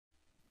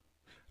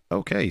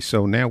Okay,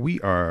 so now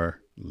we are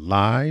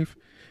live.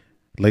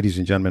 Ladies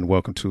and gentlemen,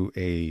 welcome to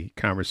a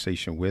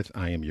conversation with.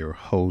 I am your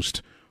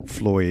host,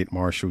 Floyd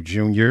Marshall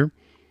Jr.,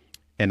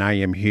 and I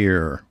am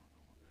here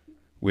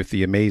with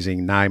the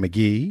amazing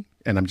Mcgee.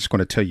 And I'm just going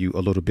to tell you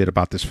a little bit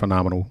about this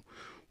phenomenal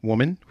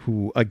woman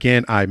who,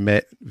 again, I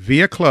met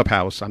via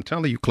Clubhouse. I'm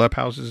telling you,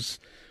 Clubhouses,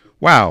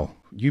 wow,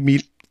 you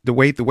meet the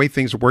way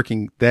things are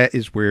working. That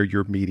is where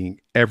you're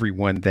meeting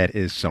everyone that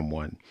is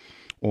someone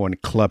on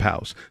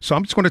Clubhouse. So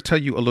I'm just going to tell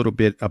you a little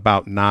bit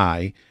about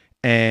Nye.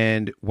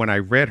 And when I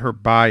read her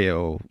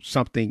bio,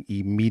 something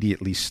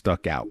immediately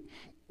stuck out.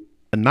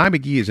 Nye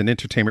Mcgee is an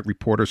entertainment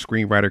reporter,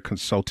 screenwriter,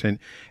 consultant,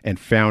 and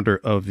founder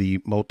of the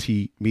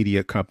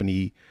multimedia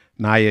company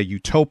Naya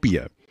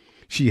Utopia.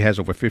 She has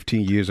over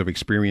 15 years of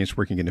experience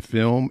working in the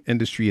film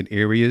industry in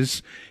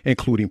areas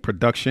including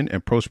production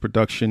and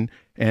post-production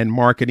and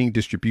marketing,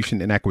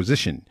 distribution, and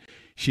acquisition.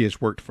 She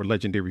has worked for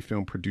legendary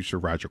film producer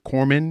Roger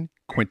Corman,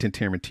 Quentin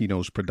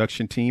Tarantino's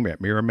production team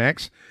at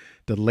Miramax,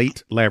 the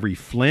late Larry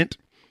Flint,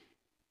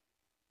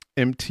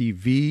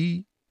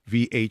 MTV,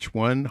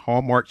 VH1,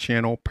 Hallmark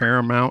Channel,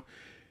 Paramount,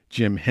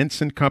 Jim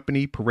Henson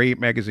Company, Parade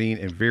Magazine,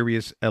 and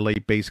various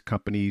LA-based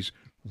companies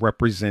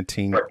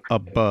representing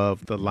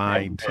above the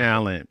line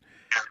talent.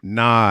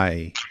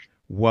 Nye,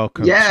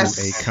 welcome to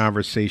a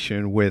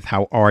conversation with.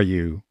 How are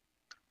you?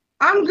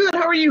 I'm good.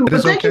 How are you?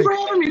 But thank you for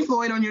having me,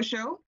 Floyd, on your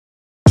show.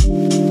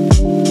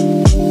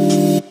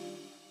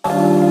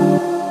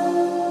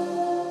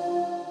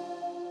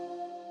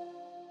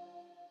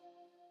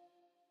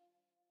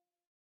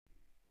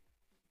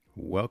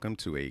 Welcome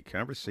to a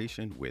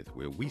conversation with,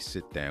 where we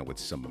sit down with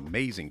some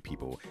amazing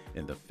people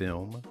in the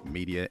film,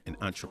 media, and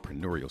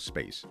entrepreneurial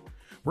space.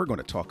 We're going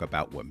to talk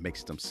about what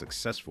makes them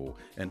successful,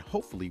 and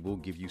hopefully we'll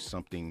give you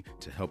something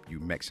to help you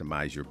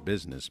maximize your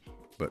business,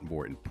 but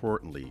more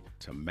importantly,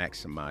 to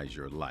maximize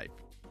your life.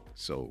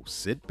 So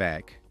sit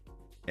back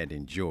and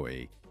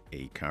enjoy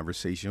a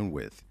conversation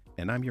with,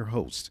 and I'm your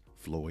host,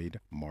 Floyd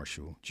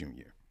Marshall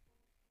Jr.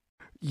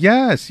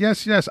 Yes.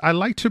 I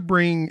like to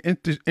bring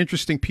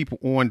interesting people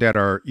on that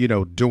are,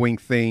 doing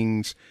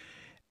things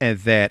and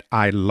that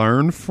I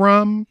learn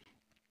from.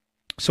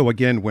 So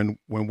again, when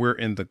we're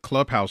in the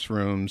Clubhouse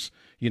rooms,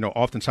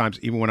 oftentimes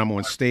even when I'm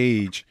on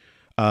stage,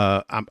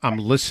 I'm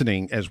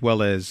listening as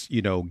well as,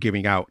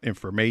 giving out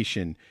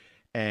information.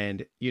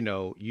 And,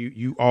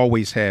 you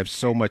always have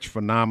so much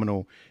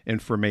phenomenal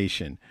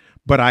information.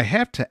 But I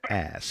have to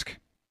ask,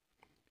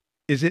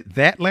 is it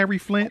that Larry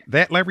Flint?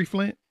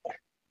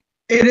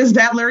 It is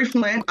that Larry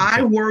Flint.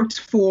 I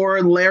worked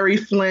for Larry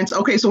Flint.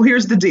 Okay, so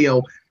here's the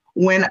deal.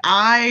 When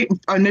I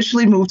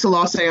initially moved to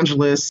Los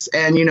Angeles,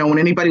 and when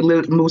anybody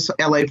moves to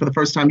LA for the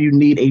first time, you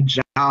need a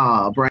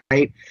job,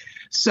 right?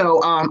 So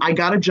I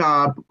got a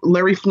job.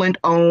 Larry Flint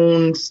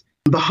owns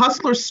the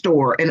Hustler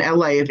store in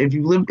LA. If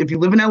you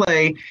live in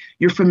LA,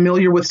 you're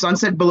familiar with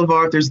Sunset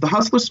Boulevard. There's the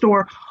Hustler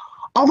store.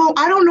 Although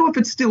I don't know if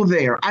it's still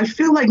there. I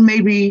feel like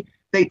maybe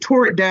they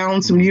tore it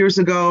down some years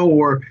ago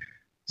or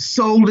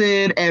sold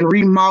it and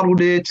remodeled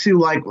it to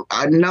like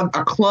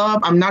a club.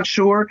 I'm not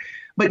sure.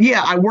 But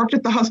yeah, I worked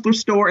at the Hustler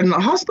store. And the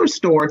Hustler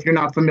store, if you're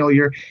not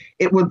familiar,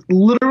 it was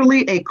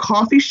literally a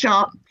coffee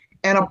shop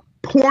and a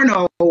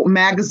porno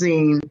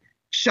magazine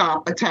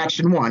shop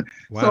attached in one.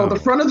 Wow. So the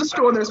front of the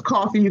store, there's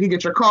coffee. You can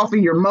get your coffee,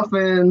 your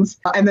muffins.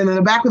 And then in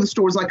the back of the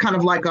store is kind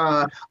of like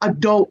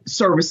adult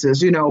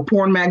services,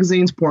 porn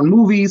magazines, porn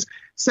movies,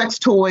 sex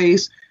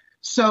toys.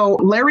 So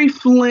Larry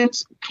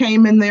Flint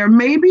came in there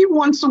maybe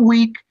once a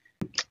week.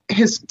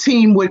 His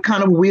team would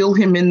kind of wheel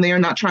him in there,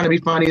 not trying to be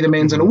funny, the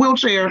man's in a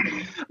wheelchair,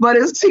 but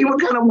his team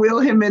would kind of wheel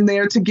him in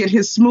there to get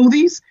his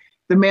smoothies.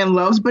 The man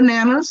loves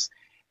bananas.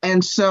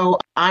 And so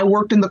I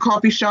worked in the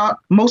coffee shop,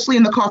 mostly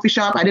in the coffee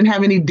shop. I didn't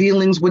have any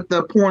dealings with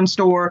the porn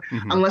store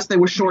unless they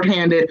were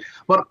shorthanded.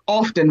 But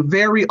often,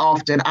 very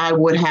often, I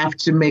would have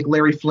to make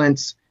Larry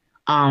Flint's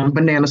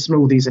banana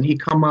smoothies. And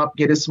he'd come up,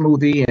 get his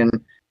smoothie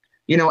and,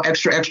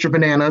 extra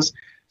bananas.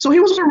 So he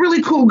was a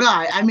really cool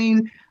guy. I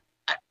mean,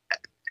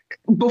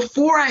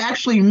 before I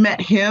actually met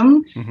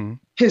him,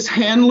 his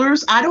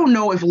handlers, I don't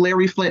know if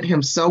Larry Flint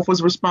himself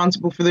was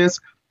responsible for this,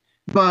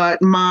 but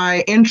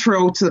my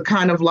intro to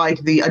kind of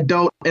like the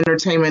adult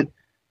entertainment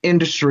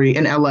industry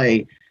in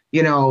LA,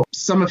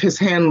 some of his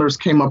handlers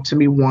came up to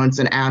me once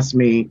and asked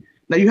me,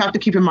 now you have to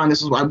keep in mind,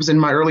 I was in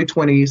my early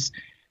 20s,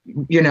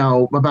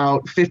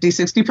 about 50,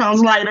 60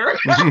 pounds lighter.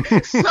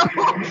 So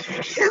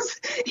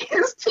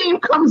his team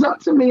comes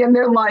up to me and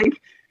they're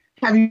like,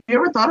 have you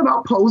ever thought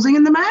about posing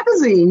in the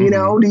magazine? Do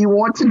you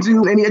want to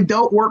do any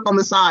adult work on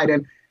the side?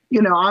 And,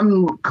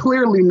 I'm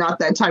clearly not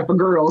that type of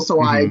girl,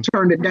 so I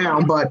turned it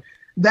down. But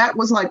that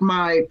was like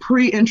my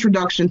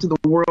pre-introduction to the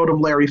world of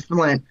Larry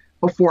Flint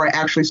before I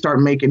actually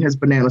started making his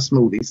banana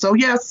smoothie. So,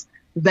 yes,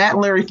 that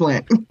Larry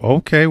Flint.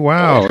 Okay,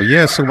 wow.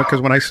 Yeah, so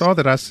because when I saw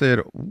that, I said,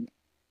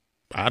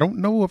 I don't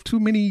know of too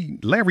many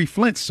Larry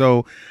Flints.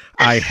 So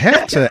I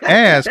have to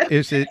ask,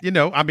 is it,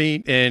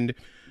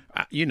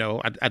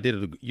 I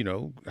did it.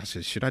 I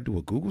said, should I do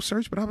a Google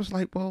search? But I was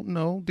like, well,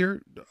 no,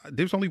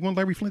 there's only one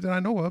Larry Flint that I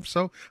know of.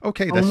 So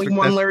okay, Only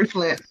one Larry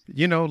Flint.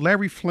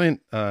 Larry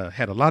Flint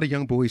had a lot of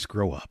young boys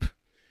grow up.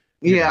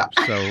 Yeah.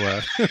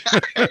 So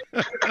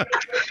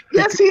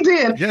yes, he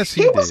did. Yes,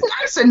 he was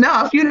nice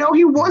enough.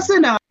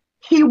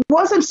 He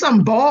wasn't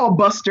some ball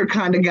buster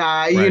kind of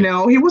guy.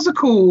 Right. He was a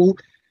cool.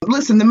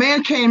 Listen, the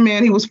man came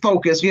in. He was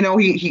focused.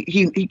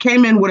 He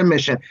came in with a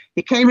mission.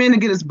 He came in to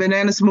get his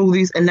banana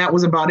smoothies, and that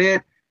was about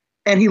it.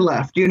 And he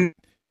left.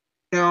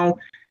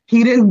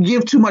 He didn't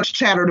give too much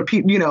chatter to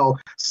people.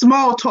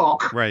 Small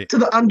talk right. to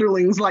the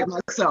underlings like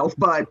myself.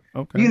 But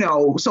okay.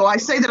 so I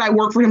say that I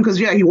work for him because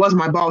he was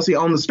my boss. He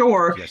owned the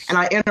store, yes. and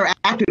I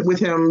interacted with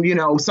him,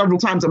 several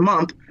times a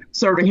month,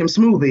 serving him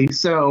smoothies.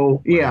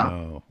 So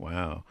yeah.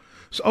 Wow.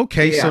 So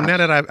okay, so now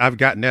that I've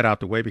gotten that out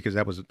the way, because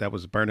that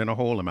was burning a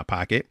hole in my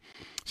pocket.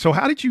 So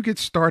how did you get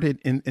started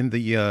in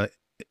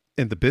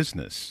the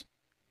business?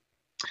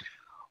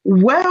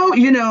 Well,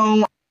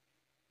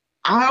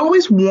 I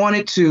always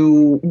wanted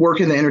to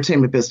work in the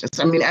entertainment business.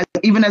 I mean,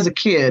 even as a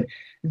kid,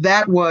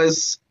 that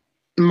was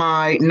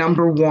my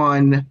number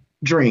one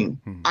dream.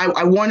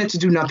 I wanted to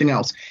do nothing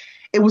else.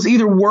 It was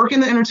either work in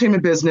the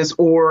entertainment business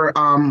or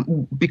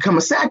become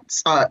a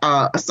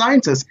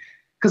scientist.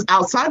 Because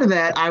outside of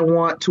that, I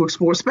want to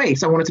explore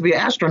space. I wanted to be an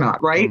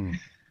astronaut, right?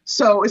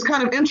 So it's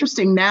kind of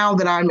interesting now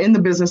that I'm in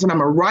the business and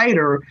I'm a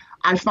writer.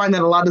 I find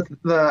that a lot of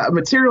the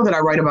material that I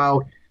write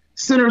about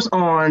centers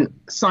on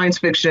science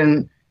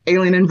fiction,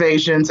 alien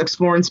invasions,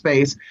 exploring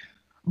space.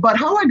 But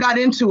how I got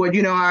into it,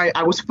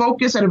 I was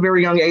focused at a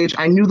very young age.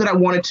 I knew that I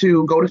wanted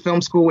to go to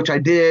film school, which I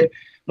did.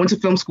 Went to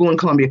film school in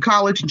Columbia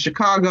College in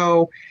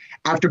Chicago.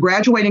 After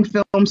graduating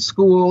film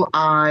school,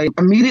 I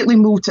immediately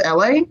moved to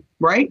LA,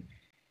 right?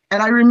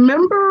 And I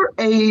remember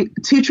a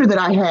teacher that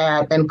I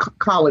had in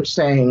college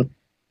saying,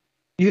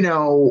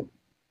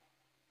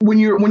 when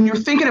you're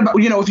thinking about,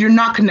 if you're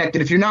not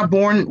connected, if you're not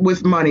born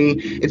with money,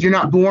 if you're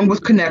not born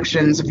with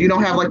connections, if you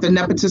don't have like the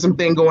nepotism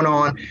thing going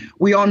on,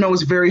 we all know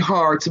it's very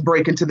hard to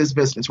break into this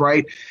business,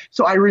 right?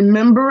 So I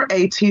remember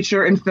a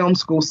teacher in film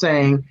school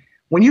saying,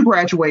 when you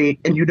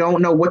graduate and you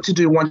don't know what to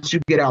do once you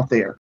get out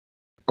there,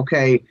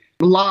 okay,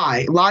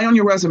 lie on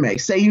your resume,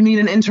 say you need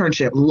an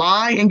internship,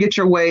 lie and get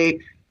your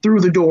way through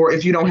the door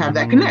if you don't have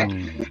that connect.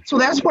 So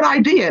that's what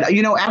I did.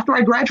 After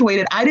I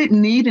graduated, I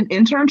didn't need an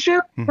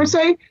internship per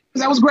se,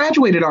 because I was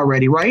graduated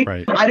already, right?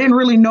 I didn't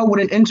really know what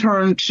an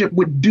internship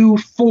would do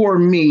for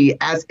me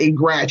as a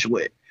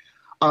graduate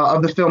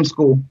of the film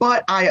school.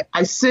 But I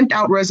sent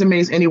out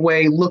resumes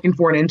anyway, looking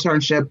for an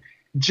internship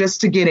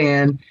just to get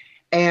in.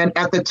 And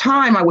at the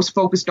time, I was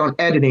focused on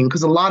editing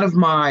because a lot of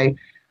my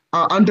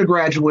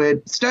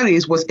undergraduate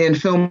studies was in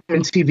film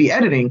and TV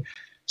editing.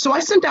 So I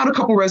sent out a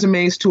couple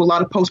resumes to a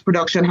lot of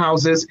post-production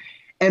houses.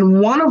 And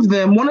one of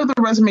the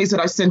resumes that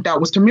I sent out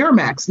was to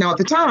Miramax. Now, at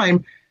the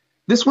time,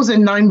 this was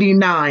in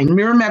 99.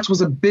 Miramax was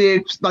the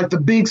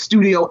big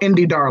studio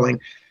indie darling.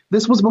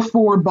 This was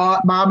before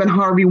Bob and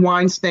Harvey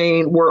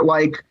Weinstein were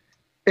like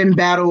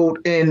embattled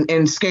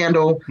in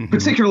scandal,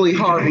 particularly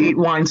Harvey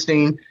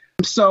Weinstein.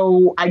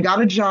 So I got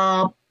a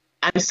job.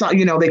 I saw,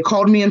 they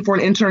called me in for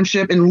an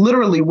internship, and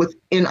literally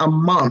within a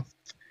month,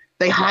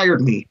 they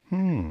hired me.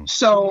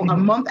 So a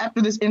month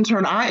after this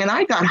intern,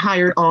 I got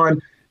hired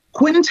on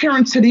Quentin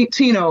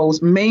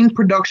Tarantino's main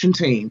production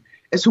team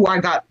is who I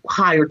got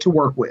hired to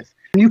work with.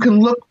 And you can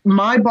look,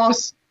 my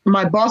boss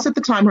at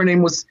the time, her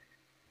name was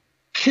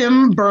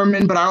Kim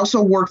Berman, but I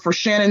also worked for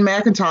Shannon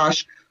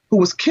McIntosh, who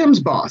was Kim's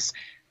boss.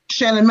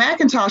 Shannon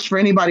McIntosh, for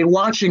anybody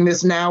watching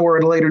this now or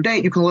at a later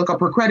date, you can look up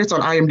her credits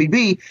on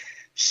IMDb.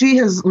 She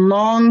has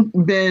long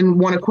been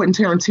one of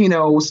Quentin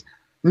Tarantino's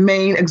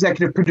main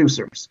executive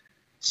producers.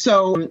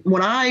 So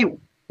when I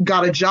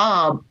got a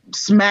job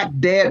smack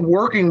dab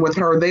working with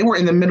her, they were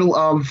in the middle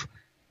of,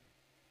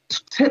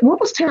 what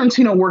was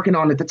Tarantino working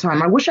on at the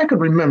time? I wish I could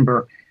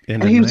remember.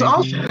 And he was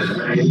also,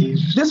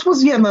 this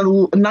was, in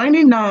the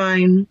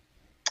 99,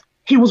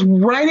 he was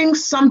writing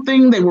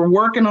something, they were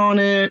working on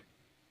it.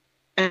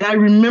 And I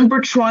remember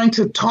trying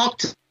to talk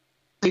to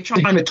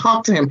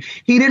him.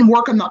 He didn't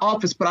work in the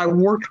office, but I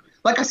worked,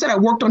 like I said, I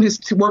worked on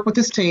work with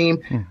his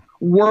team,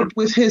 worked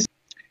with his,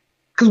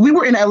 because we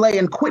were in LA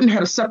and Quentin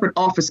had a separate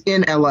office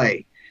in LA.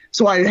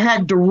 So I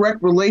had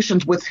direct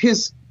relations with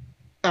his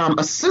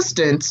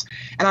assistants.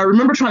 And I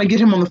remember trying to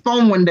get him on the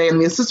phone one day, and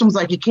the assistant was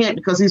like, he can't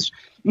because he's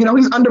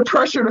under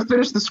pressure to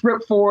finish the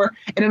script and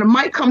it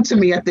might come to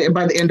me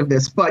by the end of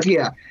this. But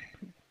yeah.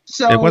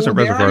 So it wasn't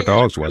Reservoir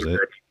Dogs, was it?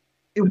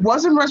 It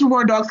wasn't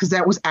Reservoir Dogs because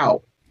that was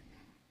out.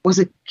 Was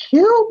it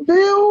Kill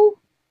Bill?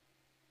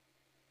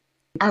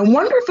 I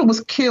wonder if it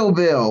was Kill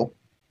Bill.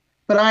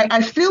 But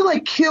I feel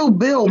like Kill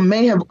Bill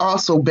may have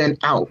also been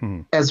out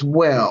as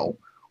well,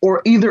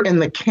 or either in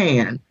the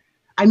can.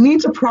 I need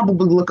to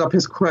probably look up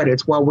his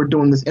credits while we're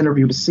doing this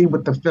interview to see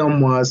what the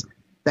film was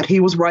that he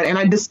was writing. And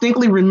I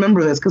distinctly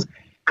remember this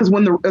because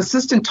when the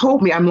assistant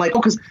told me, I'm like,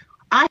 because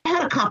I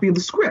had a copy of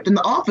the script in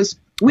the office.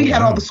 We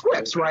had all the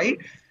scripts, right?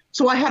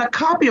 So I had a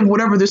copy of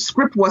whatever the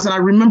script was. And I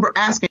remember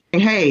asking,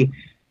 hey,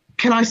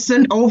 can I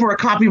send over a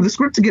copy of the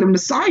script to get him to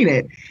sign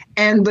it?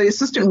 And the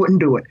assistant wouldn't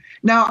do it.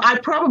 Now, I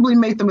probably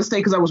made the mistake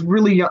because I was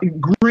really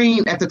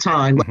green at the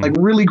time, like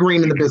really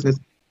green in the business.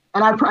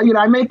 And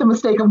I made the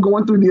mistake of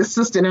going through the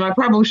assistant, and I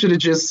probably should have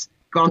just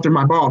gone through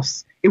my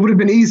boss. It would have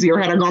been easier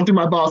had I gone through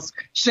my boss,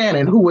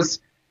 Shannon, who was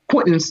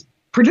Quentin's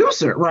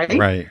producer, right?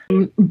 Right.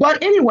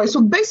 But anyway,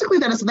 so basically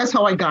that's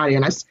how I got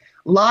in. I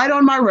lied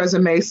on my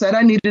resume, said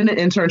I needed an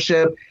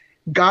internship,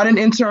 got an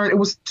intern. It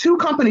was 2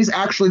 companies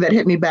actually that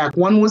hit me back.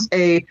 One was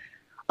a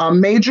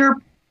major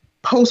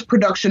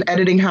post-production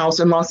editing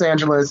house in Los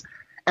Angeles,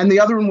 and the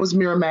other one was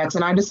Miramax,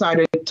 and I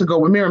decided to go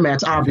with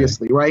Miramax,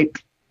 obviously, right?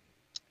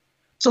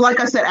 So like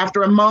I said,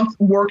 after a month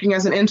working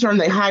as an intern,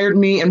 they hired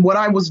me, and what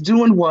I was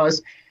doing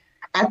was,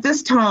 at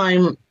this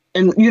time,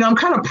 and I'm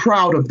kind of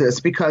proud of this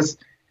because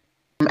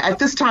at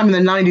this time in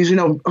the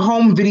 90s,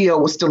 home video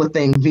was still a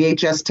thing.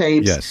 VHS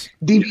tapes, yes.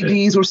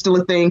 DVDs were still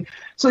a thing.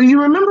 So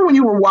you remember when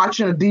you were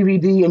watching a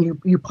DVD and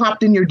you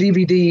popped in your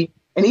DVD,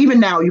 and even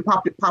now you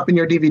pop in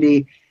your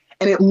DVD,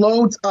 and it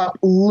loads up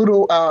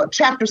little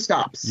chapter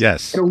stops.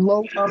 Yes. It'll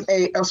load up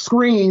a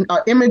screen,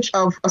 an image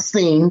of a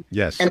scene.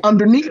 Yes. And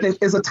underneath it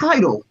is a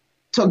title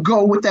to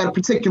go with that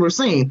particular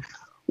scene.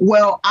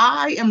 Well,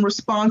 I am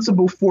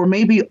responsible for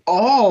maybe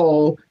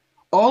all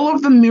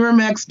of the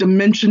Miramax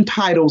Dimension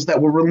titles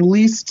that were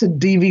released to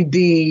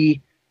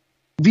DVD,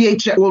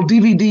 VHS, well,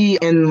 DVD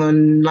in the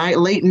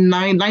late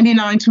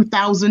 99,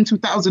 2000,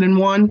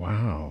 2001.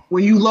 Wow.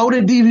 When you load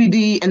a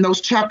DVD and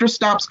those chapter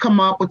stops come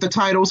up with the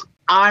titles,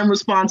 I'm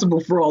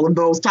responsible for all of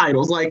those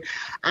titles. Like,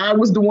 I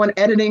was the one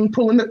editing,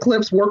 pulling the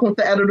clips, working with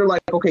the editor,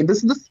 like, okay,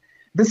 this is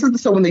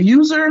so when the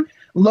user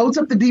loads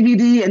up the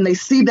DVD and they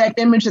see that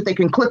image that they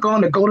can click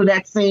on to go to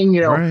that scene,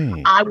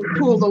 right. I would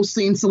pull those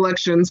scene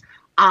selections.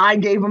 I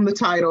gave them the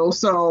title.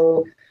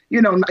 So,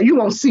 you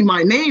won't see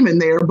my name in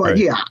there, but right.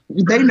 Yeah,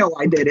 they know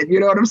I did it.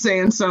 You know what I'm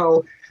saying?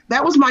 So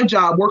that was my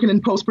job, working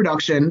in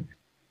post-production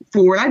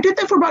and I did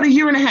that for about a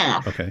year and a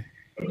half. Okay.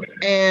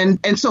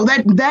 And so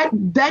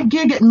that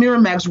gig at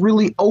Miramax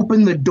really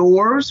opened the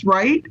doors,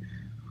 right,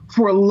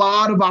 for a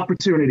lot of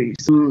opportunities.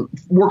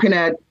 Working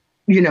at,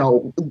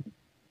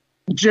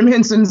 Jim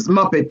Henson's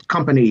Muppet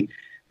Company,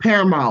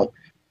 Paramount,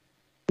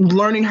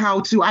 learning how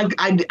to,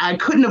 I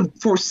couldn't have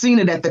foreseen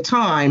it at the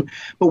time,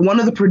 but one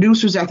of the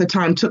producers at the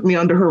time took me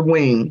under her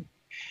wing,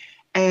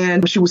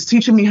 and she was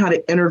teaching me how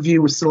to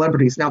interview with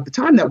celebrities. Now, at the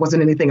time, that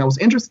wasn't anything I was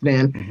interested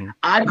in. Mm-hmm.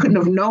 I couldn't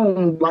have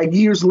known, like,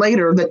 years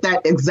later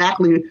that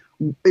exactly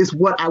is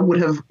what I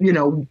would have,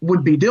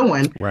 would be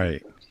doing.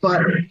 Right.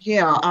 But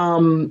yeah.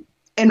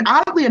 And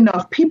oddly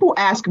enough, people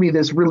ask me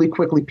this really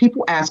quickly.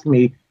 People ask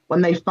me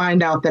when they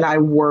find out that I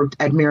worked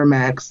at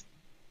Miramax,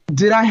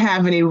 did I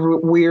have any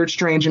weird,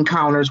 strange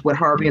encounters with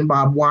Harvey and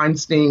Bob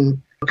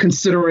Weinstein,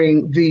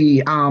 considering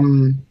the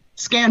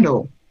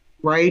scandal,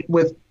 right,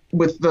 with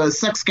the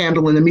sex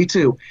scandal and the Me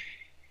Too?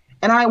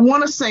 And I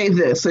want to say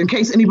this, in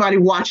case anybody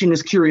watching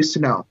is curious to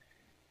know.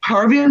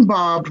 Harvey and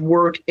Bob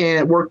worked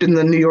in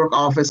the New York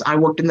office. I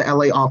worked in the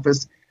LA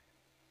office.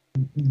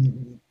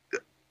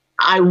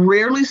 I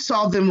rarely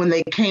saw them when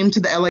they came to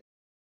the LA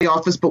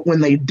office, but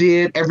when they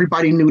did,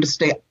 everybody knew to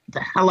stay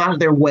the hell out of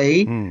their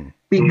way.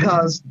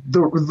 Because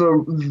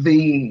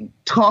the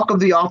talk of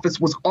the office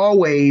was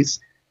always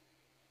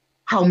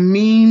how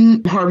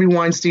mean Harvey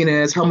Weinstein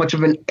is, how much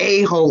of an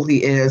a-hole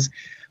he is.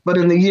 But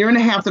in the year and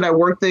a half that I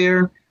worked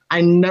there,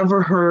 I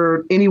never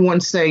heard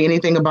anyone say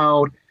anything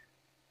about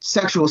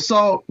sexual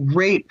assault,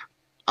 rape,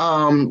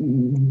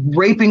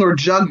 raping or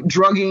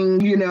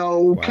drugging,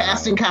 wow.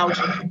 Casting couch.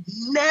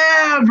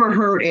 Never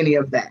heard any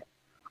of that.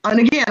 And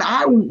again,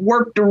 I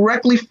worked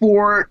directly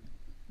for,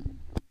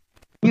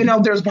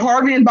 there's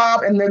Harvey and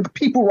Bob and then the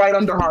people right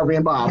under Harvey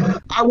and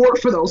Bob. I work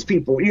for those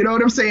people. You know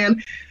what I'm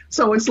saying?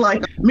 So it's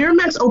like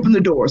Miramax opened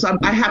the doors.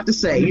 I have to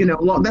say,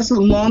 that's a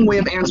long way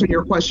of answering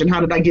your question. How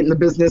did I get in the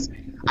business?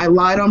 I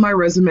lied on my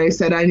resume,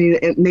 said I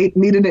needed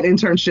an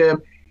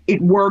internship.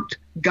 It worked,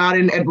 got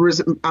in at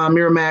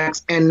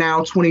Miramax, and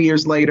now 20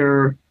 years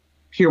later,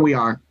 here we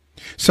are.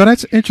 So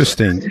that's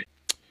interesting.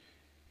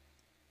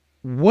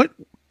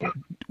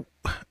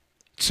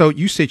 So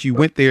you said you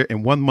went there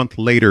and 1 month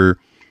later,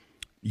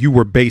 you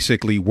were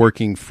basically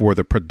working for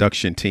the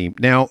production team.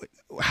 Now,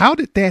 how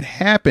did that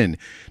happen?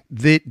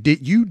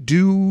 Did you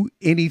do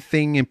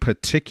anything in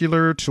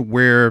particular to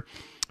where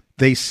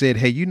they said,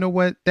 hey, you know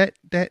what, that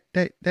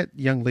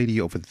young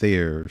lady over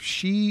there,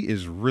 she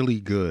is really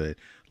good.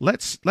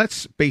 Let's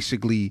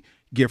basically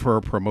give her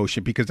a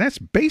promotion, because that's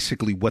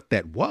basically what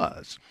that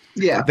was.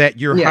 Yeah. That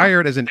you're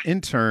hired as an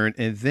intern,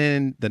 and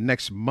then the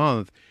next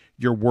month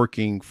you're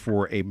working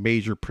for a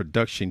major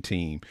production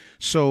team.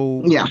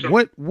 So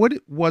what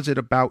was it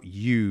about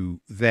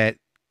you that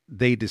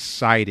they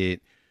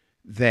decided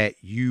that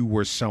you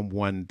were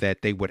someone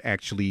that they would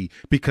actually,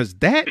 because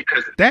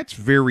that's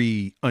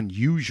very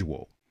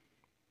unusual.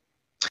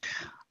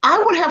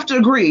 I would have to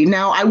agree.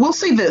 Now, I will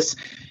say this.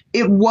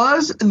 It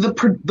was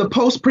the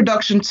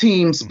post-production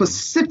team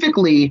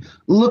specifically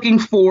looking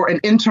for an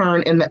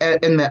intern in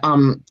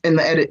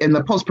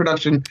the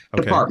post-production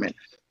department.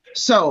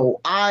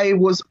 So I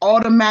was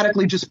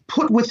automatically just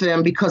put with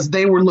them because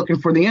they were looking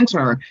for the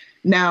intern.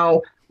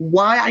 Now,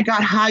 why I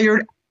got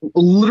hired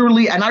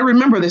literally, and I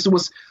remember this, it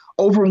was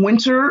over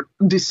winter,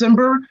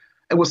 December,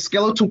 it was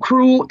skeletal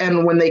crew.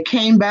 And when they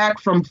came back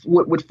from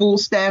with full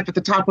staff at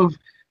the top of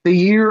the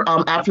year,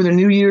 after the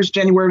New Year's,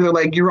 January, they're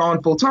like, you're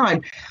on full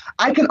time.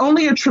 I can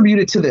only attribute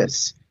it to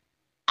this.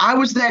 I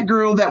was that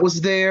girl that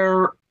was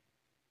there.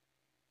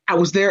 I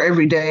was there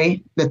every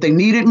day that they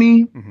needed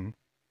me. Mm-hmm.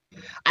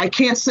 I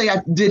can't say I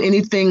did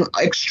anything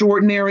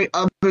extraordinary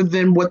other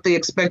than what they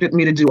expected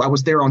me to do. I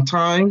was there on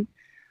time.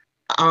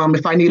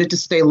 If I needed to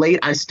stay late,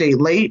 I stayed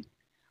late.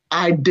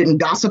 I didn't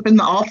gossip in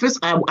the office.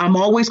 I'm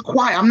always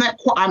quiet.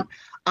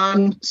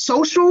 I'm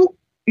social,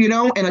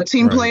 and a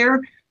team Right.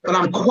 player, but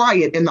I'm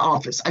quiet in the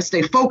office. I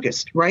stay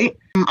focused, right?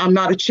 I'm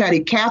not a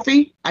chatty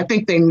Cathy. I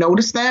think they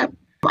noticed that.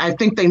 I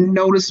think they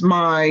noticed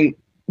my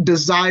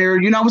desire.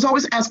 I was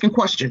always asking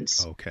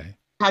questions. Okay.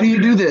 How do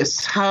you do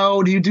this?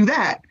 How do you do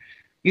that?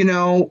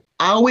 I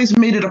always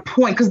made it a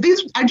point because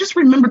I just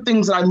remember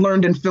things that I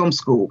learned in film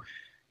school.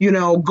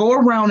 Go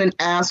around and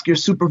ask your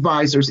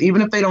supervisors,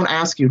 even if they don't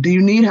ask you, do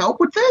you need help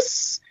with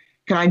this?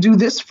 Can I do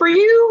this for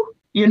you?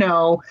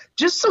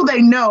 Just so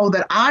they know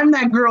that I'm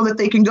that girl that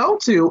they can go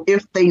to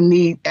if they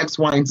need X,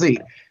 Y, and Z.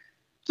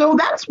 So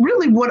that's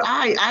really what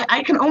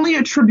I can only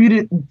attribute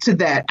it to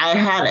that. I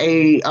had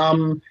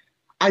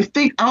I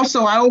think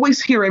also I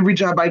always hear every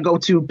job I go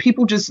to,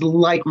 people just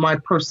like my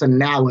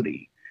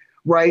personality,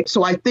 right?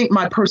 So I think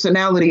my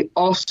personality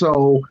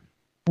also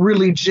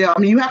really gel. I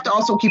mean, you have to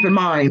also keep in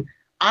mind,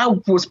 I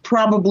was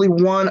probably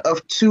one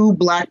of two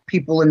Black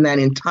people in that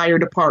entire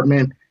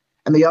department,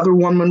 and the other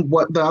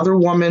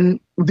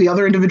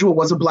individual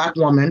was a Black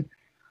woman.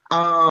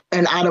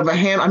 And out of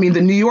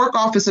the New York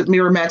office at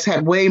Miramax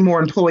had way more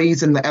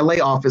employees than the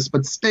LA office,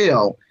 but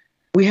still,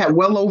 we had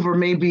well over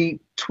maybe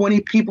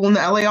 20 people in the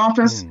LA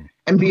office,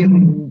 and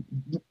being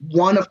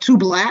one of two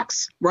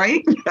Blacks,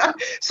 right?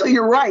 So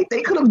you're right.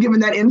 They could have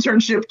given that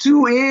internship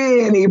to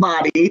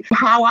anybody.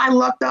 How I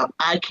lucked up,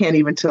 I can't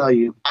even tell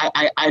you.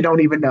 I don't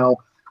even know.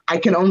 I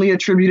can only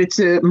attribute it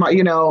to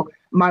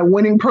my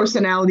winning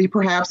personality,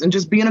 perhaps, and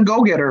just being a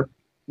go-getter,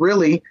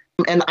 really.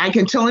 And I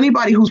can tell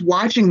anybody who's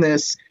watching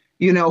this,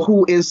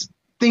 who is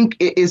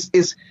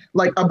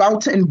like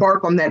about to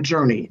embark on that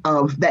journey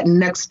of that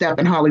next step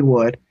in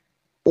Hollywood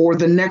or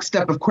the next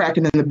step of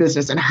cracking in the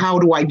business, and how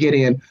do I get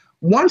in?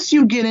 Once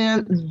you get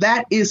in,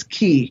 that is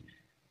key.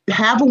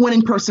 Have a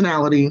winning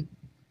personality.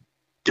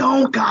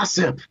 Don't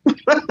gossip.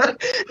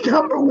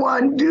 Number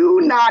one, do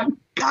not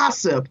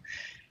gossip.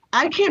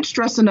 I can't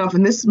stress enough,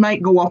 and this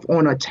might go off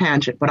on a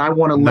tangent, but I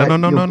want to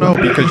No,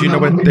 because you know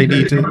what they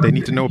need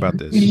to know about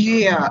this.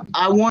 Yeah,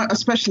 I want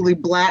especially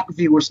Black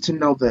viewers to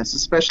know this,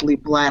 especially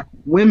Black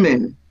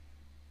women.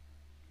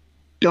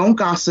 Don't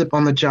gossip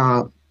on the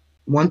job.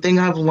 One thing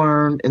I've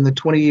learned in the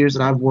 20 years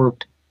that I've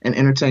worked in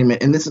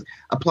entertainment, and this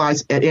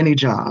applies at any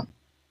job,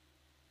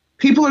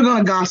 people are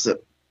going to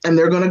gossip, and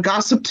they're going to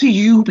gossip to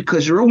you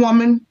because you're a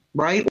woman,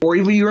 right? Or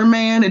even you're a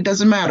man, it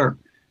doesn't matter.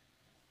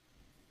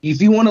 If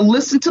you want to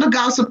listen to the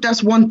gossip,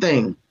 that's one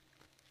thing.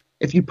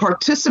 If you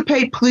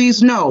participate,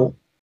 please know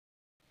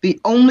the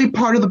only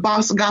part of the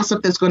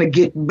gossip that's going to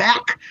get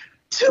back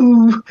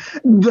to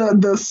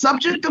the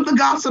subject of the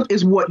gossip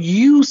is what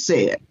you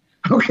said.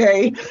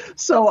 Okay.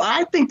 So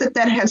I think that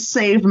has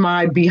saved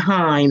my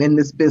behind in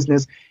this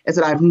business, is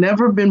that I've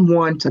never been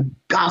one to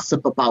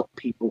gossip about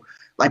people.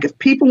 Like, if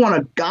people want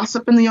to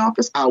gossip in the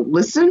office, I'll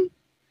listen.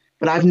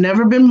 But I've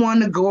never been one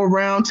to go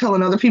around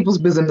telling other people's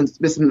business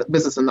in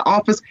the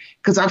office,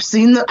 because I've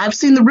seen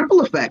the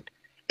ripple effect.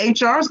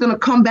 HR is going to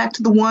come back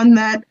to the one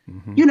that,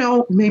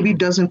 maybe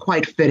doesn't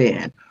quite fit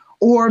in,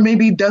 or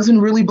maybe doesn't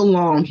really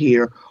belong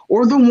here,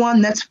 or the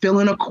one that's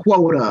filling a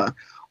quota,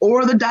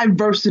 or the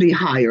diversity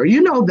hire.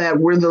 You know that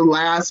we're the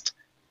last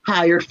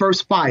hired,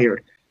 first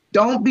fired.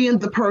 Don't be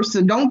the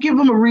person. Don't give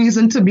them a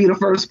reason to be the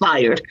first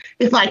fired,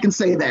 if I can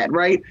say that,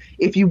 right?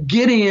 If you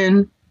get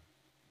in,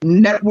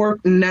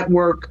 network.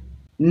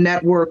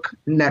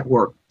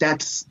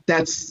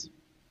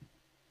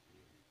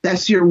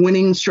 That's your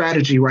winning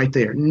strategy right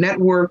there.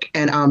 Network,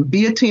 and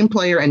be a team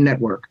player and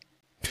network.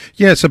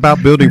 Yeah, it's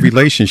about building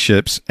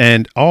relationships.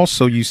 And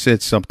also, you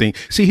said something.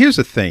 See, here's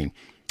the thing.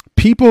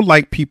 People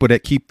like people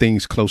that keep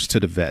things close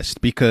to the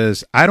vest,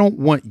 because I don't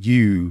want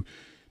you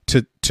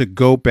to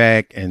go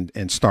back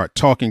and start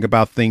talking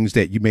about things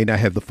that you may not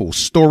have the full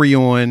story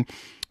on.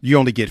 You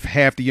only get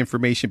half the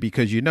information,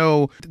 because,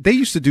 they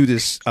used to do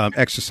this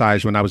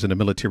exercise when I was in the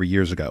military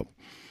years ago.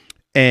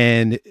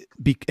 And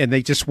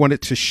they just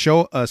wanted to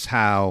show us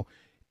how,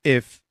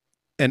 if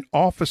an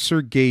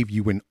officer gave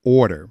you an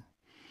order,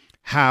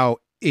 how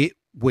it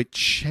would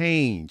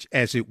change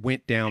as it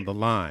went down the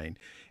line.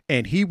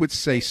 And he would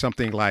say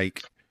something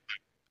like,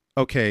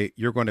 okay,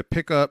 you're going to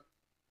pick up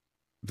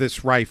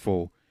this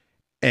rifle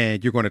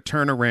and you're going to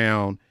turn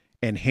around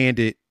and hand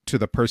it to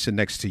the person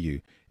next to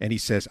you. And he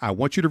says, I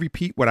want you to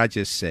repeat what I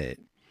just said.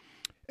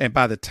 And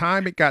by the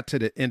time it got to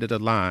the end of the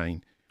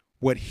line,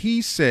 what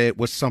he said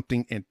was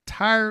something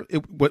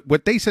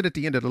what they said at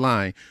the end of the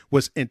line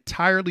was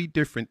entirely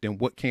different than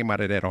what came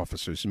out of that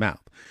officer's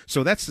mouth.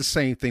 So that's the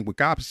same thing with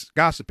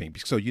gossiping.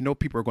 So,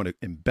 people are going to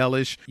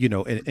embellish,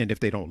 and if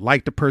they don't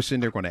like the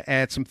person, they're going to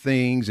add some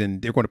things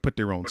and they're going to put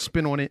their own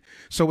spin on it.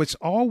 So it's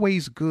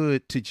always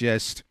good to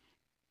just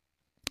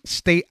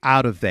stay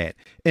out of that.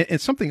 And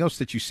something else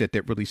that you said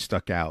that really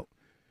stuck out,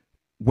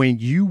 when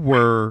you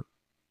were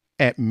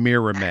at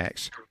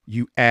Miramax,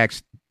 you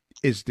asked,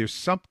 is there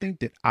something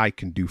that I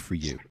can do for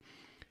you?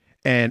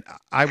 And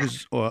I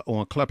was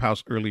on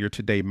Clubhouse earlier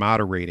today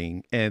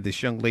moderating, and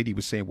this young lady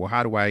was saying, well,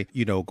 how do I,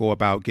 go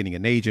about getting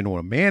an agent or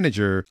a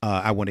manager?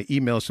 I want to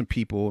email some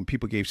people, and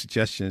people gave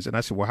suggestions. And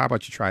I said, well, how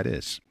about you try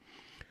this?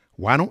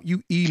 Why don't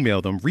you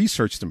email them,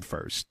 research them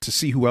first to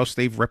see who else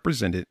they've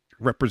represented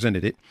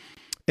it.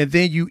 And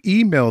then you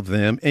email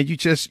them and you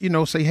just,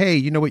 say, hey,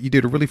 you know what? You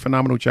did a really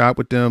phenomenal job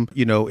with them.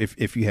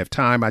 If you have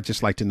time, I'd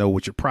just like to know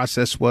what your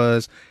process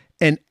was.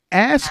 And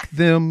ask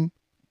them,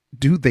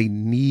 do they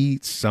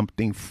need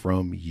something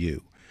from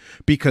you?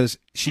 Because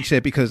she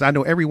said, because I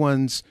know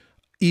everyone's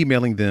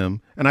emailing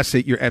them. And I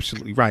said, you're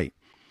absolutely right.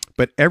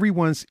 But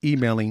everyone's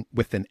emailing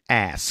with an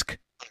ask,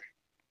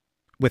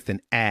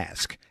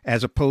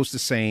 as opposed to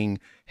saying,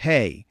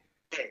 hey,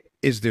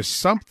 is there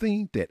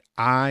something that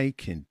I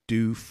can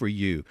do for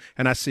you?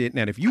 And I said,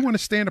 now, if you want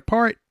to stand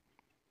apart,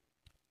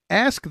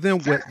 ask them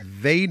what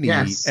they need,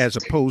 yes, as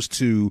opposed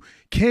to,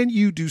 can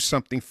you do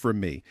something for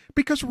me?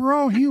 Because we're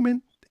all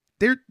human.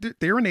 They're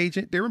an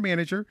agent. They're a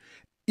manager.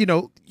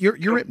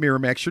 You're at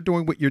Miramax. You're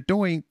doing what you're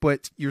doing,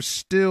 but you're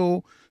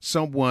still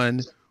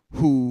someone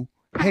who,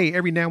 hey,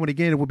 every now and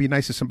again, it would be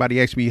nice if somebody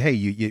asked me, hey,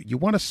 you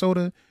want a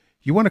soda?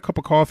 You want a cup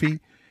of coffee?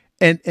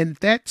 And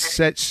that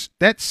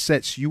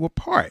sets you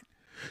apart.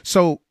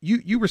 So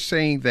you were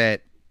saying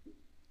that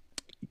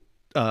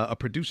a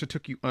producer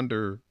took you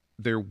under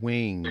their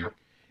wing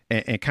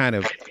and kind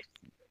of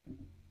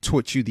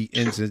taught you the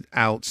ins and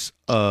outs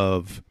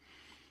of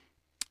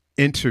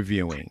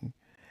interviewing.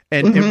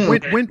 And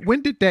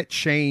when did that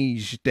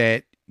change,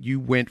 that you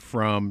went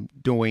from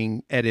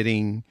doing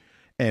editing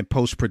and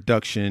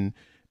post-production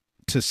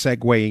to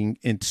segueing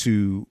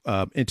into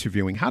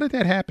interviewing? How did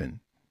that happen?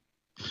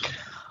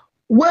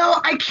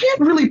 Well, I can't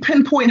really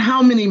pinpoint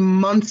how many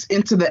months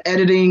into the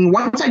editing.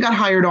 Once I got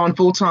hired on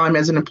full-time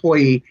as an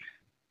employee,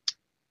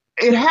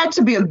 it had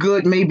to be a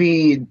good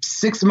maybe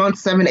 6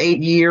 months, 7, 8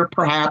 year,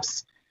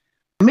 perhaps,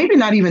 maybe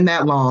not even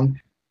that long.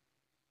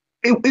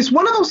 It's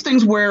one of those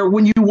things where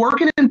when you're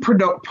working in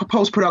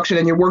post-production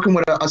and you're working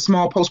with a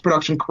small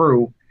post-production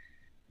crew,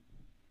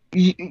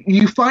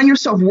 you find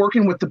yourself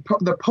working with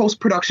the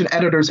post-production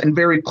editors in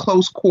very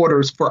close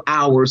quarters for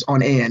hours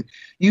on end.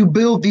 You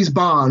build these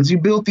bonds, you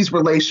build these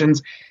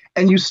relations,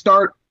 and you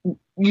start,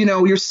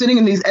 you're sitting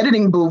in these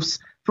editing booths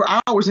for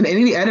hours, and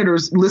any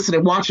editors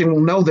listening, watching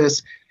will know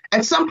this.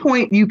 At some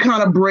point, you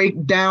kind of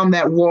break down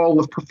that wall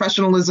with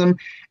professionalism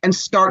and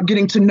start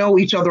getting to know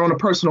each other on a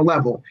personal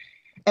level.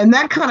 And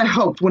that kind of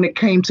helped when it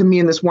came to me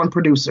and this one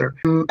producer.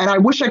 And I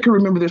wish I could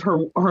remember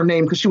her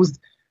name, because she was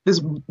this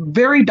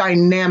very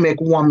dynamic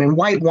woman,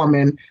 white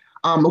woman,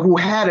 who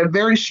had a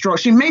very strong,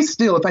 she may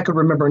still, if I could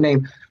remember her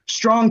name,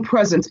 strong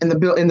presence in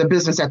the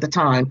business at the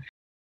time,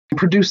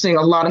 producing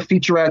a lot of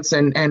featurettes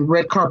and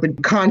red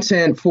carpet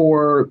content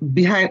for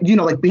behind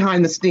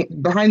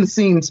the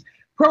scenes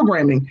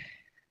programming.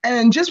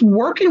 And just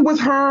working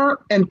with her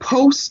and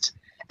post,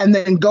 and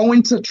then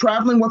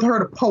traveling with her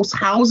to post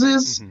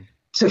houses,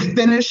 to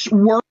finish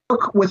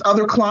work with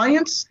other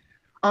clients.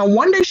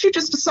 One day she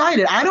just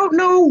decided, I don't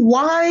know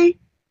why.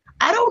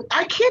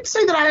 I can't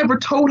say that I ever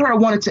told her I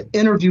wanted to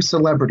interview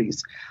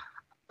celebrities.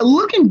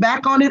 Looking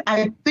back on it,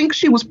 I think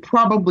she was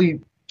probably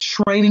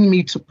training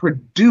me to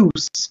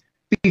produce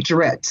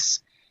featurettes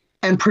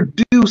and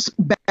produce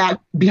back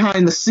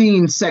behind the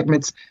scenes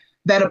segments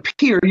that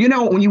appear,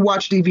 when you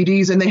watch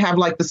DVDs and they have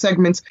like the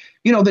segments,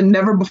 the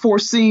never before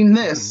seen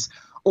this,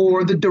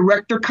 or the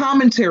director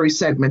commentary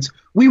segments.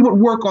 We would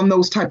work on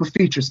those type of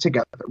features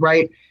together,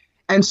 right?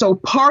 And so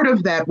part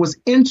of that was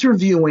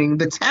interviewing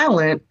the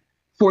talent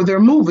for their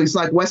movies,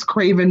 like Wes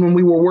Craven, when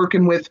we were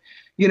working with,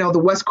 the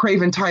Wes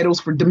Craven titles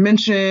for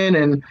Dimension,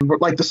 and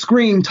like the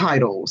Scream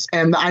titles,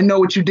 and I Know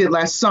What You Did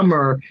Last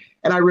Summer.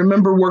 And I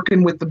remember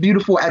working with the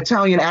beautiful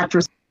Italian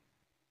actress,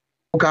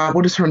 oh God,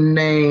 what is her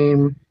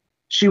name?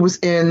 She was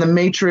in The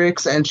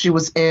Matrix, and she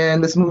was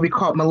in this movie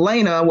called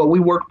Milena. Well, we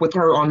worked with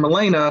her on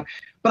Milena.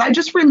 But I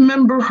just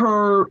remember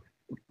her,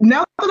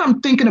 now that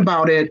I'm thinking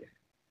about it,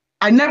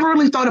 I never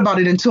really thought about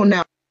it until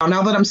now.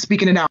 Now that I'm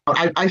speaking it out,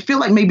 I feel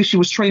like maybe she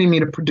was training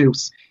me to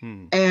produce.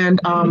 And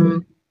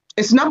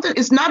it's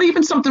not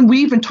even something we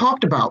even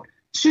talked about.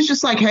 She's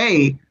just like,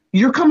 hey,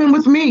 you're coming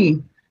with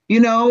me,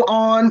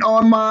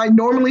 on my,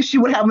 normally she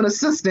would have an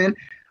assistant,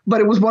 but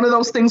it was one of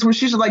those things where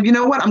she's like, you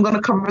know what, I'm going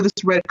to cover this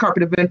red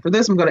carpet event for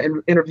this. I'm going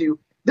to interview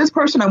this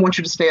person. I want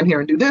you to stand here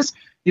and do this.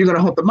 You're going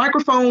to hold the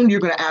microphone. You're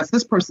going to ask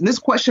this person this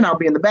question. I'll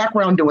be in the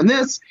background doing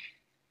this.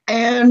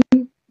 And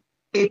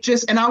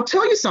and I'll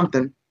tell you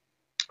something,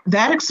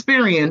 that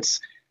experience,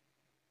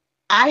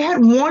 I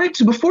had wanted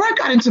to, before I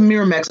got into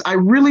Miramax, I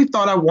really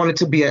thought I wanted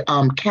to be a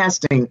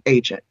casting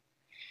agent.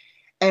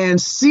 And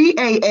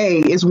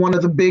CAA is one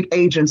of the big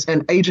agents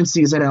and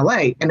agencies in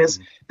LA, and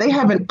they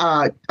have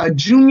a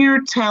junior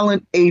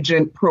talent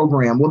agent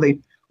program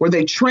where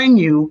they train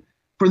you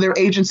for their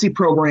agency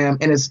program,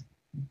 and it's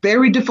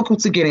very difficult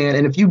to get in.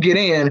 And if you get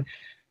in,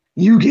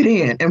 you get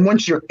in. And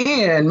once you're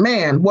in,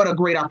 man, what a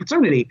great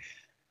opportunity.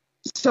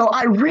 So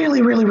I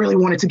really, really, really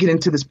wanted to get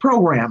into this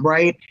program,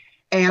 right?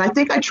 And I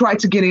think I tried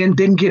to get in,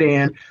 didn't get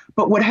in.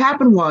 But what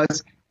happened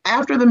was,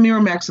 after the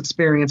Miramax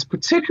experience,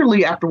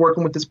 particularly after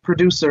working with this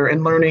producer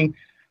and learning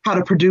how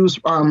to produce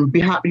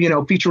behind,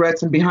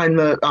 featurettes and behind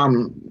the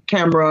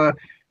camera,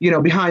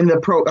 behind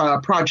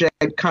the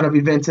project kind of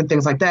events and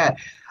things like that,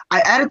 I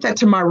added that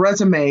to my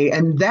resume,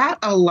 and that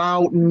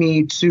allowed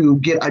me to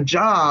get a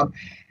job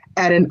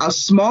at a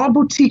small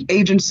boutique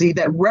agency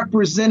that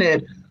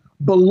represented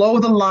below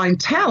the line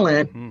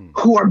talent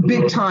who are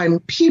big time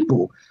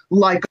people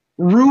like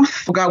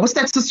Ruth. Oh God, what's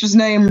that sister's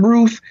name?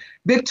 Ruth,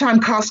 big time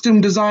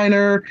costume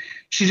designer.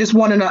 She just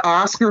won an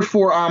Oscar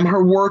for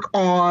her work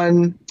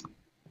on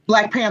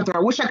Black Panther. I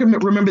wish I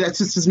could remember that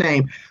sister's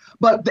name.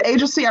 But the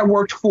agency I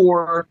worked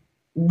for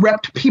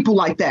repped people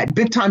like that,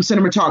 big time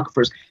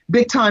cinematographers,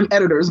 big time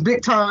editors,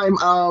 big time,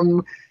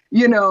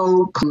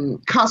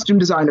 costume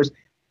designers.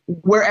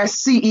 Whereas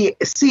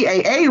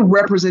CAA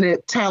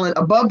represented talent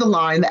above the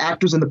line, the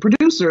actors and the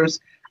producers.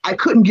 I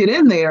couldn't get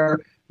in there.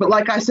 But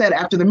like I said,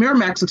 after the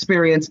Miramax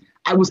experience,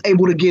 I was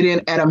able to get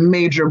in at a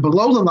major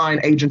below the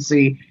line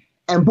agency.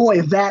 And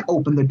boy, that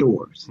opened the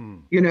doors.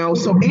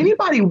 So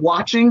anybody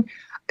watching,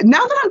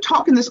 now that I'm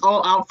talking this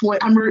all out, Floyd,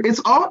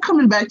 it's all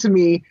coming back to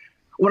me.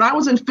 When I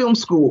was in film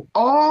school,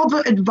 all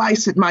the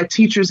advice that my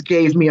teachers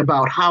gave me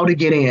about how to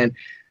get in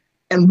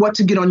and what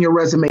to get on your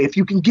resume. If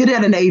you can get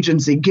at an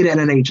agency, get at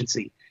an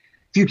agency.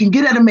 If you can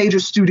get at a major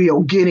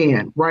studio, get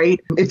in, right?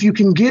 If you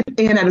can get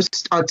in at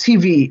a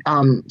TV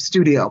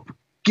studio,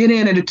 get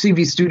in at a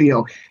TV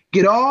studio.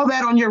 Get all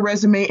that on your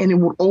resume and it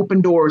will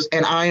open doors.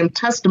 And I am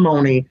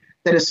testimony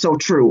that is so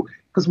true.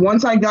 Because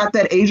once I got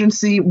that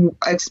agency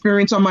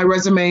experience on my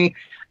resume,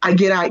 I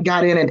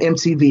got in at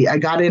MTV. I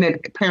got in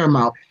at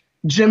Paramount.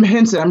 Jim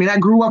Henson. I mean, I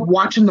grew up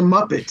watching the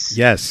Muppets.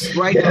 Yes.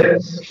 Right?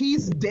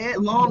 He's dead,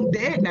 long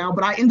dead now,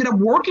 but I ended up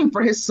working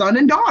for his son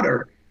and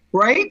daughter.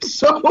 Right.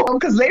 So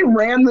because they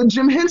ran the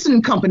Jim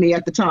Henson Company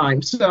at the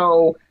time.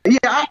 So,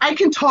 yeah, I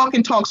can talk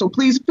and talk. So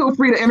please feel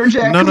free to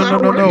interject.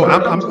 No.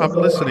 I'm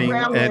listening.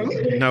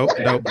 And no,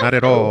 not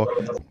at all.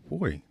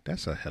 Boy,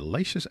 that's a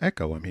hellacious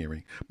echo I'm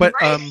hearing. But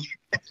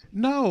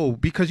no,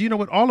 because you know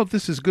what? All of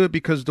this is good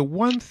because the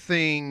one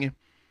thing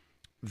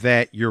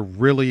that you're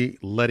really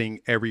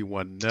letting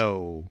everyone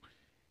know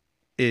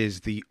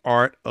is the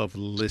art of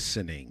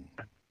listening.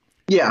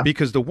 Yeah.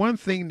 Because the one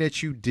thing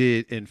that you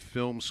did in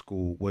film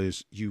school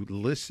was you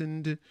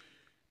listened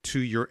to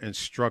your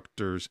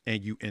instructors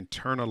and you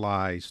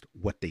internalized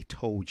what they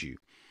told you.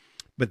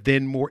 But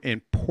then more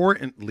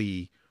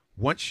importantly,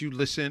 once you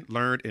listened,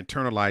 learned,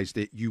 internalized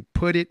it, you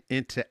put it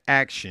into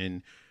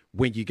action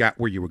when you got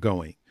where you were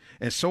going.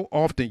 And so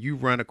often you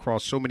run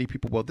across so many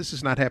people, well, this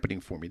is not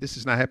happening for me. This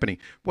is not happening.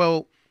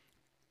 Well,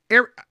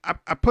 Eric,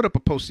 I put up a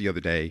post the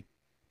other day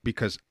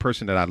because a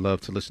person that I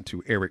love to listen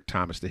to, Eric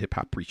Thomas, the hip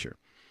hop preacher.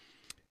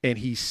 And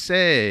he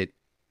said,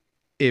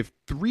 if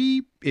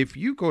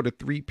you go to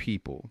three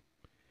people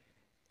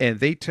and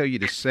they tell you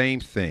the same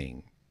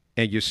thing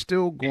and you're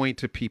still going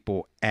to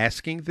people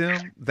asking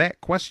them that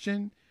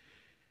question,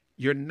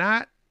 you're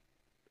not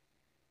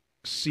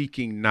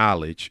seeking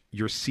knowledge,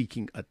 you're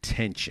seeking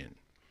attention.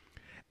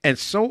 And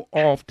so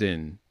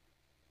often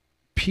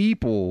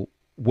people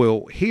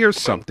will hear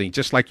something,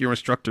 just like your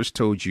instructors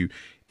told you,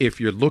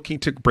 if you're looking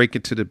to break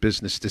into the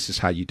business, this is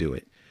how you do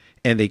it.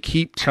 And they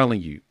keep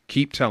telling you.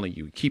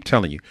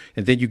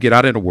 And then you get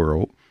out in the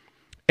world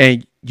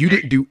and you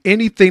didn't do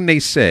anything they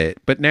said,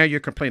 but now you're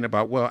complaining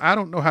about, well, I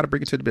don't know how to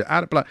bring it to the bit,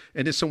 and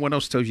then someone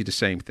else tells you the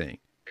same thing.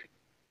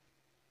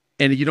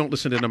 And you don't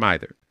listen to them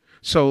either.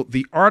 So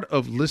the art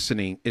of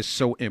listening is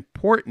so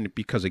important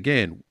because,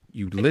 again,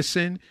 you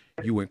listen,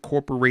 you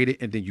incorporate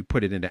it, and then you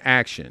put it into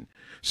action.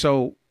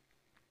 So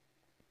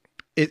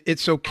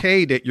it's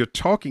okay that you're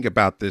talking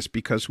about this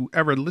because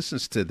whoever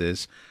listens to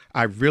this,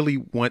 I really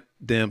want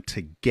them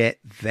to get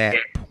that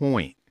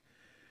point.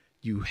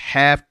 You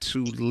have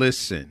to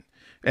listen.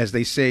 As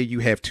they say, you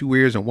have two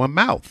ears and one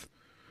mouth.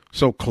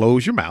 So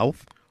close your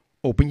mouth,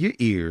 open your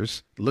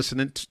ears,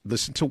 listen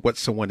to what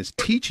someone is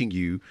teaching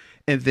you,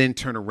 and then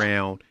turn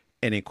around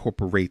and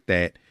incorporate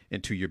that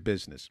into your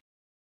business.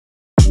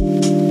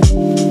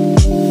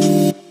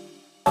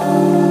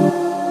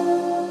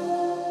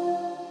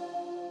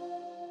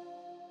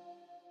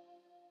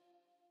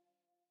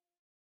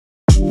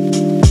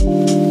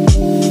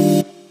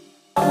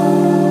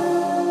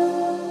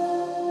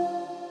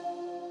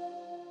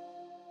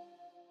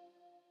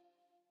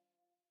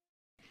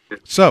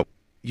 So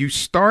you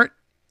start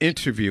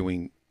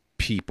interviewing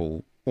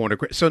people on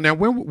so now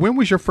when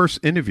was your first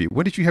interview?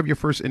 When did you have your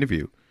first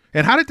interview?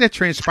 And how did that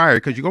transpire?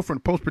 Because you go from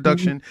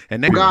post-production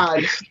and then...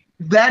 God,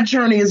 that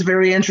journey is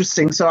very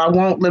interesting. So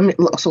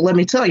let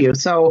me tell you.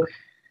 So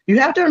you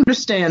have to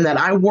understand that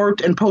I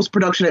worked in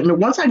post-production.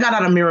 Once I got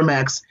out of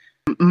Miramax,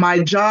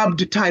 my job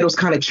titles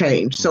kind of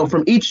changed. So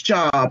from each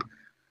job,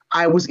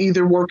 I was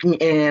either working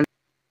in,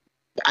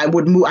 I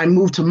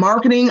moved to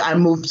marketing, I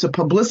moved to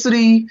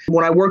publicity.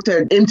 When I worked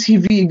at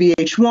MTV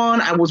VH1,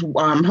 I was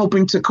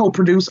helping to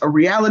co-produce a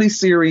reality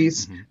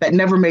series that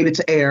never made it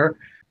to air.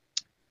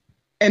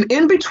 And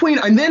in between,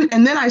 and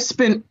then I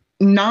spent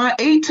 9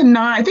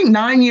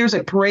 years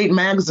at Parade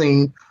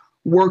Magazine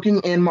working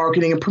in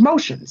marketing and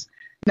promotions.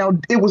 Now,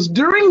 it was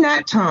during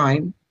that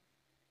time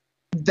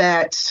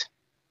that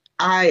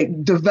I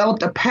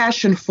developed a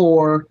passion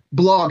for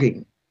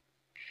blogging,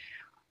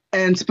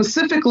 and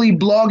specifically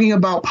blogging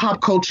about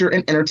pop culture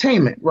and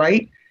entertainment,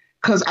 right?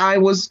 Because I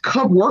was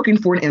working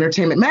for an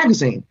entertainment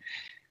magazine.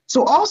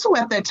 So also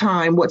at that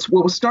time, what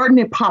was starting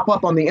to pop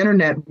up on the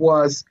internet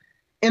was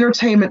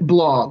entertainment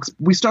blogs.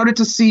 We started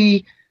to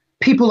see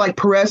people like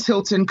Perez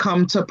Hilton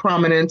come to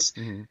prominence,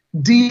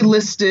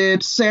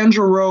 delisted,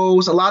 Sandra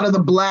Rose, a lot of the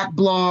Black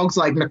blogs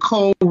like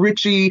Nicole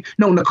Bitchie,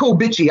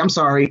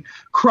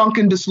 Crunk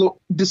and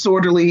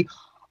Disorderly.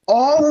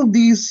 All of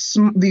these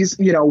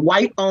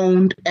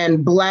white-owned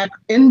and Black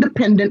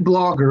independent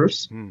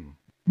bloggers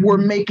were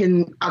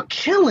making a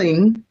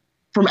killing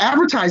from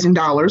advertising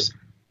dollars,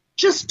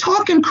 just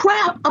talking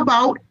crap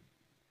about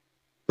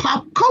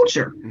pop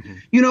culture.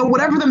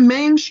 Whatever the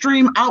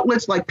mainstream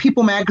outlets like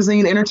People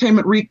Magazine,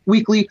 Entertainment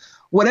Weekly,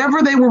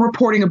 whatever they were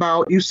reporting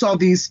about, you saw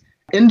these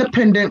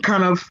independent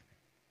kind of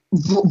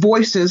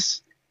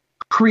voices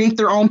create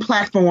their own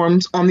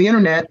platforms on the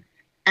internet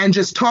and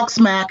just talk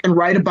smack and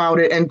write about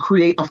it and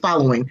create a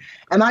following.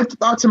 And I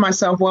thought to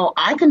myself, well,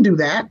 I can do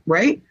that,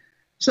 right?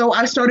 So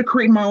I started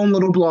creating my own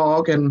little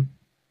blog and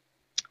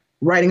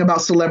writing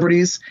about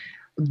celebrities.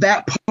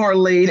 That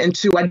parlayed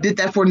into, I did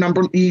that for a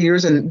number of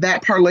years, and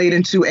that parlayed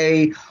into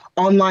a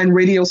online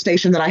radio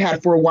station that I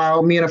had for a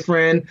while. Me and a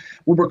friend,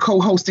 we were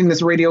co-hosting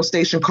this radio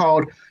station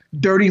called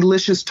Dirty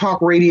Licious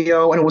Talk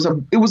Radio, and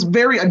it was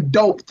very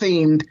adult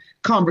themed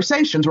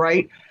conversations,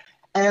 right?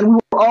 And we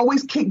were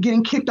always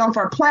getting kicked off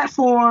our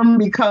platform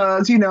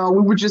because, we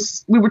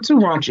were too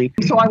raunchy.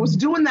 So I was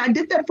doing that. I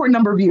did that for a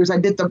number of years. I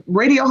did the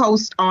radio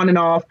host on and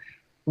off,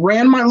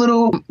 ran my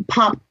little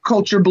pop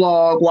culture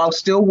blog while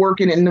still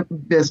working in the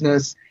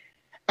business.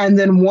 And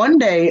then one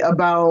day,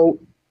 about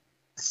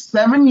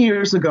 7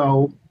 years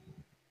ago,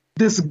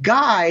 this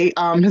guy,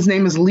 his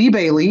name is Lee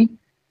Bailey.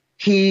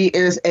 He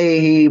is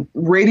a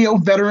radio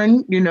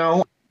veteran,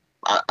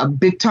 a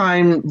big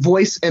time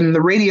voice in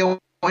the radio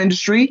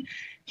industry.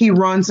 He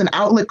runs an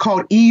outlet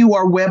called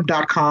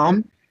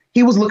EURweb.com.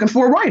 He was looking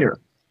for a writer.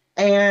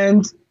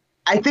 And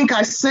I think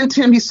I sent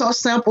him, he saw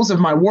samples of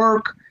my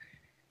work.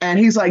 And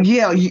he's like,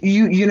 yeah,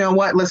 you know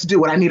what? Let's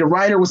do it. I need a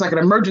writer. It was like an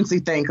emergency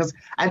thing because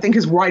I think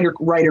his writer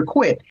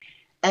quit.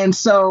 And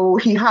so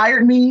he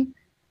hired me.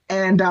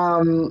 And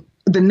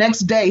the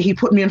next day he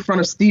put me in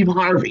front of Steve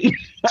Harvey.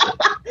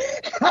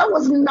 I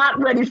was not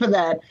ready for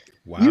that.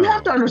 Wow. You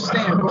have to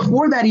understand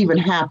before that even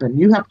happened.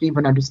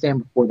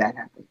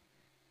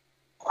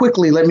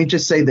 Quickly, let me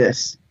just say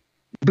this.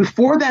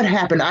 Before that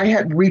happened, I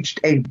had reached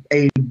a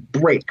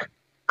break,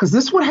 because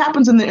this is what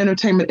happens in the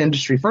entertainment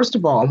industry. First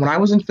of all, when I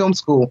was in film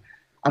school,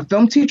 a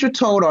film teacher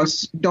told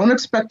us, don't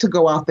expect to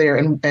go out there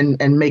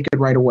and make it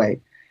right away.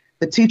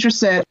 The teacher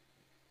said,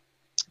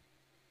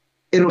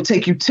 it'll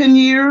take you 10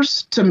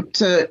 years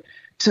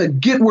to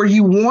get where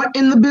you want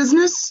in the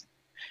business,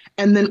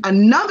 and then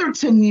another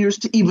 10 years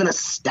to even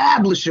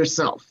establish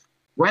yourself,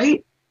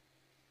 right?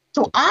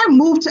 So I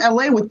moved to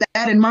LA with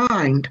that in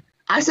mind.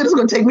 I said it's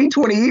going to take me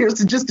 20 years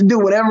to do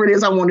whatever it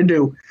is I want to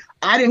do.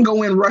 I didn't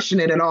go in rushing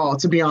it at all,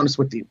 to be honest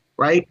with you,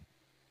 right?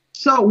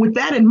 So with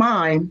that in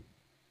mind,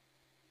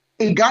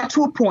 it got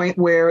to a point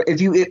where if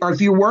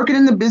you're working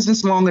in the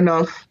business long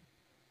enough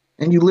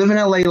and you live in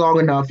LA long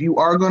enough, you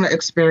are going to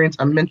experience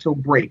a mental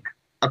break,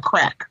 a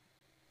crack.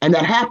 And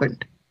that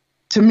happened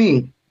to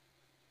me.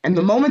 And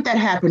the moment that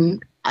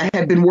happened, I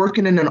had been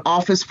working in an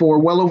office for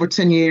well over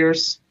 10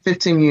 years,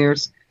 15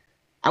 years.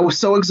 I was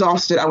so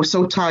exhausted. I was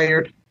so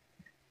tired.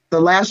 The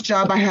last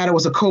job I had, I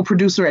was a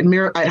co-producer at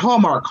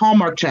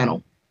Hallmark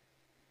Channel.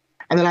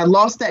 And then I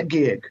lost that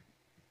gig.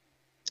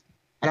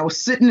 And I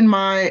was sitting in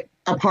my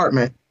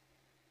apartment,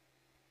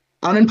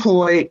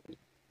 unemployed.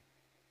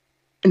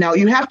 Now,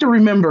 you have to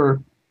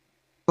remember,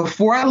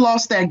 before I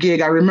lost that gig,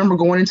 I remember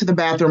going into the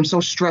bathroom so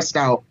stressed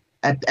out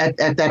at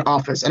that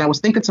office. And I was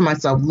thinking to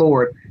myself,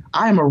 Lord,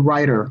 I am a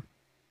writer.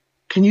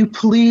 Can you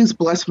please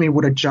bless me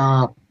with a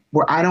job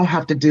where I don't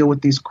have to deal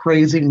with these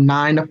crazy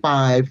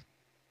 9-to-5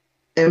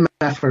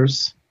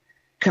 MFers?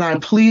 Can I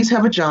please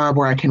have a job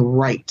where I can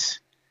write?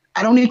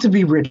 I don't need to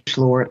be rich,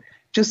 Lord.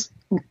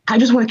 I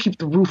just want to keep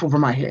the roof over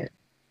my head.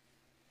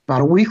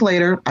 About a week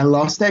later, I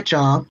lost that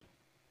job.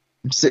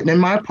 I'm sitting in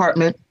my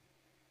apartment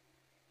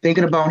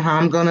thinking about how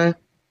I'm going to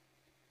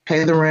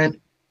pay the rent.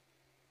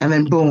 And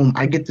then boom,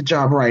 I get the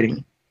job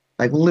writing.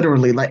 Like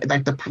literally,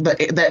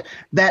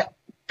 that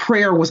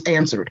prayer was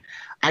answered.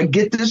 I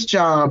get this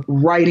job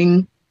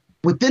writing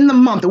Within the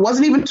month, it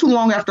wasn't even too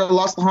long after I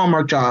lost the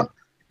Hallmark job,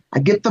 I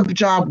get the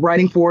job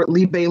writing for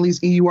Lee Bailey's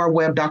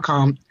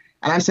EURweb.com.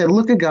 And I said,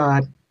 look at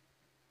God.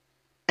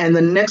 And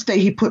the next day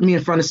he put me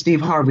in front of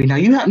Steve Harvey. Now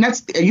you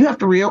have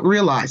to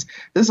realize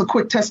this is a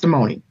quick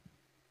testimony.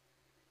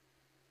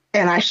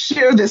 And I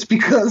share this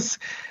because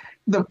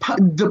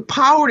the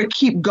power to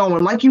keep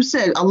going, like you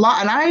said, a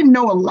lot. And I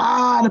know a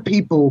lot of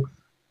people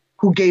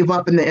who gave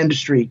up in the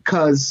industry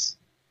because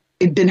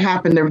it didn't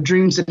happen. Their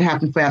dreams didn't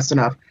happen fast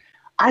enough.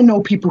 I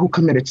know people who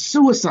committed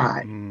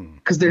suicide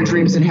because their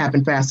dreams didn't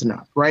happen fast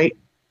enough, right?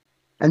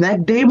 And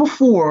that day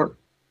before,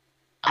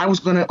 I was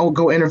going to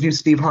go interview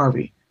Steve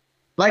Harvey.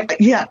 Like,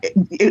 yeah,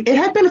 it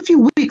had been a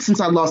few weeks since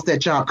I lost that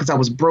job because I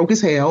was broke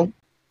as hell.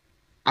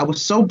 I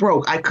was so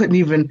broke, I couldn't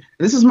even,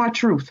 this is my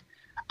truth.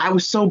 I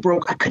was so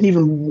broke, I couldn't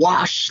even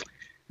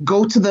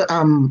go to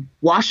the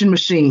washing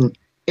machine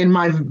in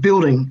my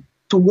building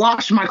to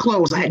wash my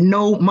clothes. I had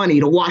no money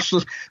to wash,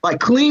 like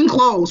clean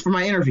clothes for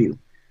my interview.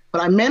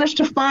 But I managed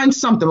to find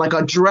something like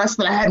a dress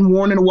that I hadn't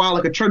worn in a while,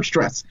 like a church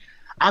dress.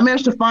 I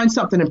managed to find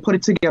something and put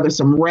it together,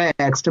 some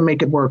rags to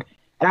make it work.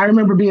 And I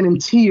remember being in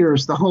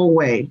tears the whole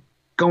way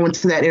going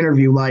to that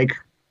interview, like,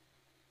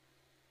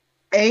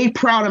 A,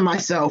 proud of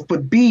myself,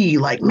 but B,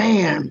 like,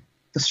 man,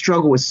 the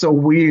struggle is so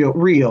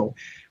real.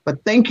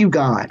 But thank you,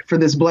 God, for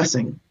this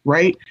blessing,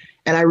 right?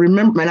 And I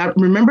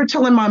remember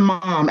telling my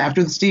mom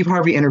after the Steve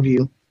Harvey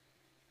interview,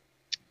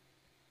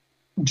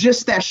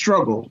 just that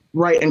struggle,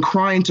 right? And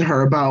crying to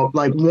her about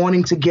like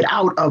wanting to get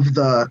out of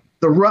the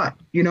rut.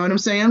 You know what I'm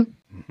saying?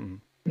 Mm-hmm.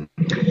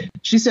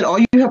 She said, all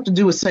you have to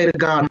do is say to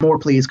God, more,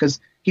 please, because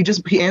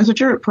he answered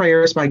your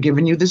prayers by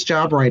giving you this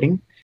job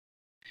writing.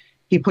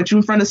 He put you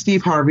in front of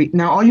Steve Harvey.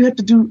 Now, all you have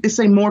to do is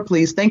say more,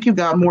 please. Thank you,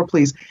 God, more,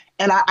 please.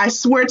 And I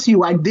swear to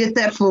you, I did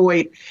that,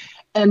 Floyd.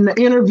 And the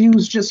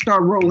interviews just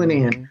start rolling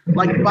in.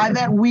 Like by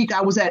that week,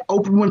 I was at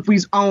Oprah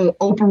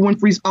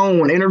Winfrey's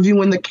Own,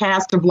 interviewing the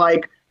cast of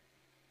like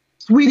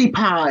Sweetie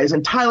Pies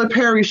and Tyler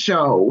Perry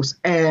shows.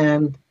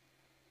 And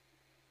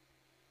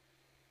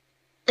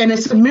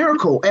it's a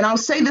miracle. And I'll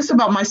say this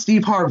about my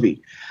Steve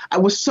Harvey. I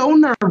was so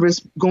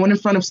nervous going in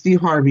front of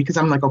Steve Harvey because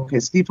I'm like, okay,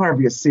 Steve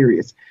Harvey is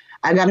serious.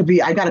 I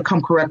gotta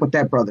come correct with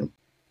that brother.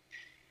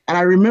 And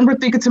I remember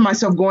thinking to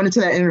myself going into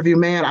that interview,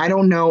 man, I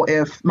don't know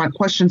if my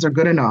questions are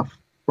good enough,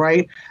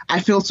 right? I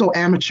feel so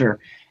amateur.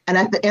 And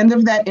at the end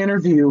of that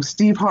interview,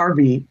 Steve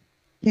Harvey,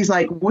 he's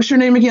like, what's your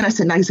name again? I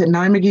said, he said,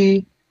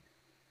 Mcgee.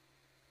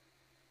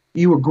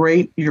 You were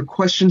great. Your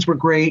questions were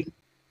great.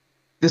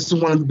 This is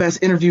one of the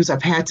best interviews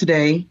I've had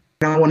today.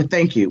 And I want to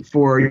thank you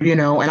for,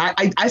 and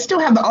I still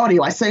have the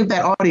audio. I saved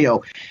that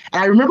audio.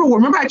 And I remember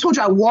I told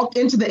you I walked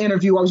into the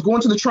interview. I was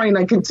going to the train.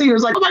 I could see her. It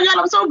was like, oh my God,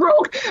 I'm so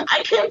broke.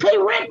 I can't pay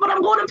rent, but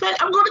I'm going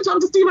to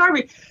talk to Steve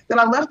Harvey. Then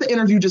I left the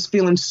interview just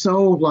feeling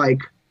so like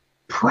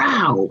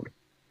proud,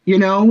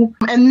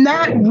 and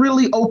that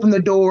really opened the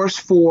doors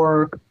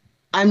for,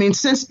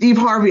 since Steve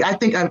Harvey, I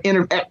think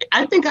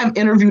I've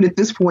interviewed at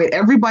this point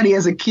everybody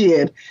as a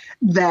kid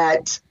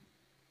that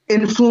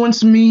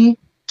influenced me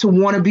to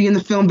want to be in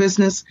the film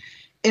business,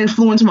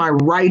 influenced my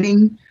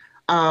writing.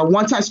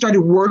 Once I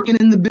started working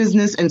in the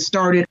business and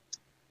started,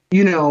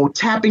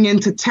 tapping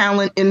into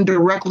talent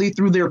indirectly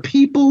through their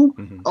people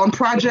on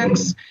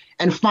projects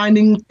and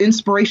finding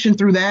inspiration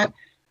through that,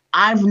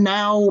 I've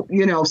now,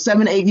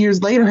 7, 8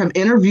 years later, have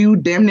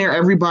interviewed damn near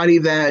everybody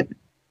that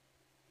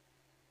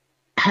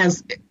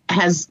has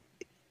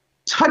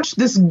touched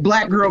this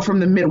Black girl from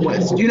the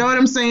Midwest. You know what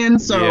I'm saying?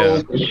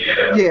 So,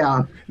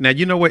 yeah. Now,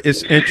 you know what?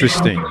 It's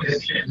interesting.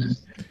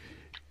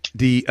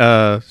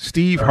 The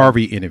Steve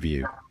Harvey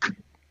interview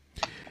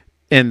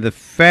and the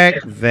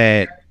fact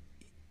that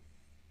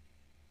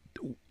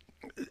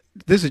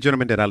this is a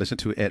gentleman that I listened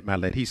to at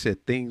Milet. He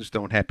said things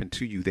don't happen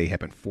to you, they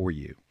happen for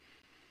you.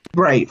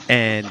 Right.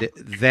 And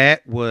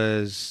that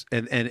was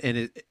and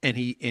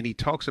he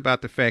talks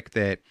about the fact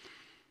that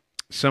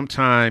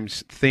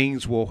sometimes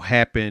things will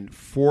happen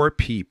for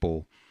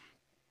people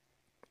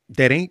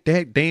that ain't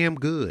that damn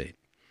good.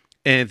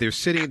 And they're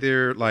sitting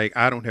there like,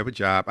 I don't have a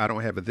job, I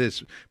don't have a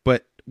this,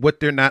 but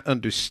what they're not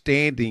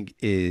understanding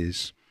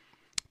is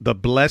the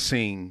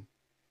blessing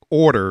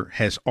order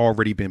has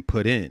already been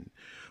put in.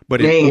 But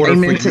in order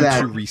for you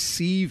to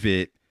receive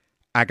it,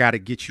 I got to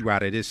get you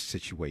out of this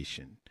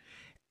situation.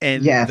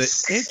 And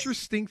the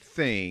interesting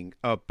thing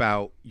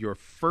about your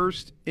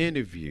first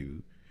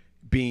interview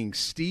being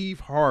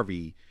Steve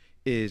Harvey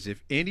is,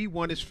 if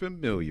anyone is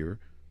familiar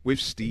with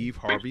Steve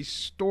Harvey's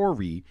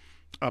story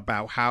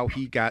about how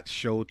he got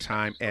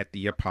Showtime at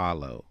the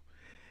Apollo.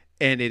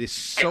 And it is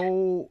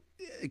so,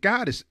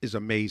 God is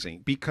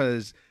amazing,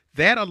 because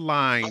that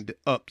aligned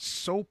up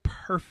so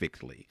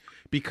perfectly,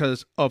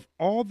 because of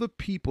all the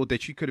people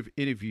that you could have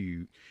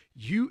interviewed,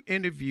 you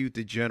interviewed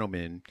the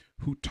gentleman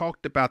who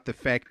talked about the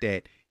fact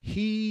that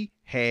he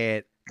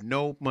had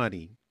no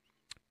money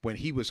when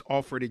he was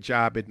offered a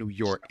job in New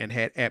York and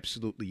had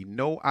absolutely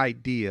no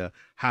idea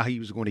how he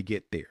was going to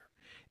get there.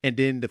 And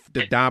then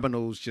the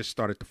dominoes just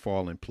started to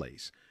fall in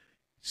place.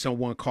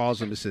 someone calls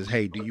them and says,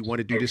 hey, do you want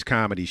to do this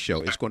comedy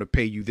show? It's going to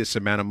pay you this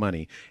amount of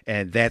money.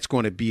 And that's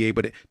going to be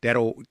able to,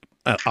 that'll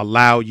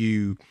allow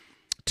you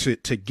to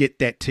get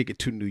that ticket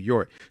to New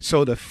York.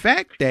 So the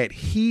fact that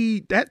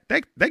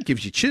that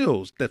gives you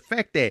chills. The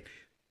fact that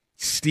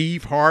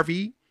Steve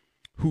Harvey,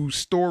 whose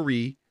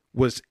story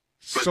was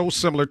so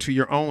similar to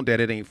your own that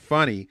it ain't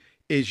funny,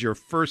 is your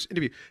first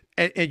interview.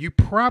 And you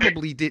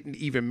probably didn't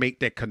even make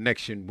that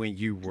connection when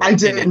you were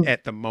in it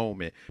at the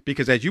moment.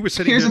 Because as you were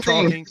sitting there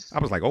talking, I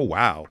was like, oh,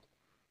 wow.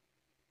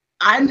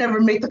 I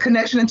never made the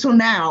connection until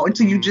now,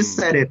 until you just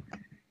said it.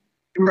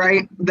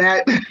 Right?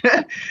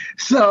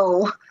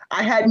 So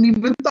I hadn't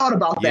even thought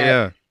about that.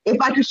 Yeah.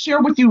 If I could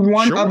share with you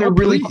one other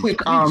really quick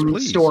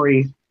please.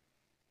 story.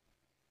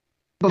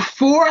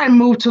 Before I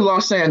moved to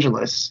Los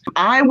Angeles,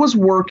 I was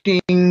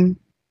working.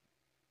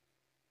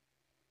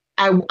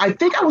 I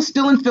think I was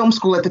still in film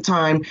school at the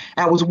time.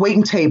 I was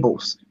waiting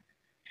tables.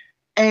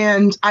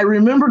 And I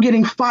remember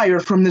getting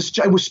fired from this.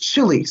 It was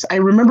Chili's. I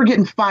remember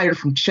getting fired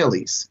from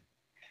Chili's.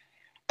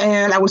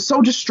 And I was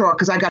so distraught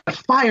because I got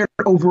fired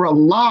over a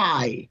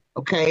lie.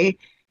 Okay.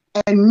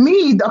 And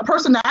me, the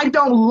person that I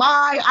don't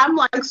lie, I'm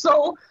like,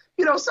 so,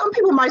 some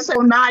people might say,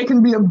 well, now I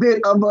can be a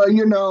bit of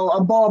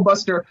a ball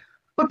buster.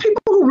 But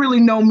people who really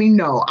know me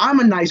know I'm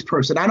a nice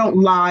person. I don't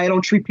lie. I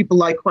don't treat people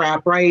like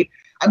crap, right?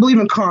 I believe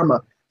in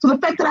karma. So the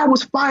fact that I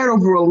was fired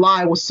over a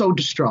lie was so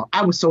distraught.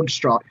 I was so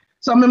distraught.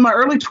 So I'm in my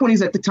early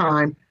 20s at the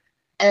time.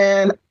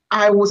 And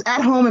I was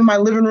at home in my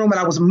living room and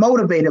I was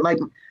motivated. Like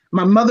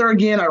my mother,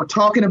 again, I was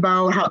talking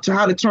about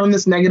how to turn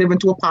this negative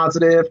into a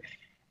positive.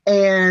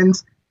 And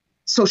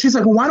so she's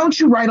like, well, why don't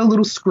you write a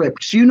little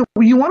script? You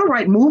want to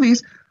write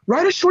movies,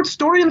 write a short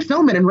story and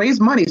film it and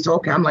raise money. So,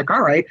 okay, I'm like,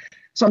 all right.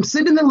 So I'm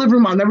sitting in the living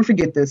room. I'll never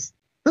forget this.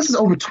 This is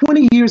over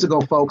 20 years ago,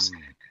 folks.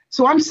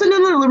 So I'm sitting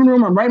in the living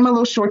room. I'm writing my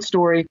little short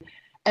story.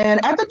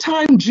 And at the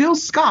time, Jill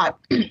Scott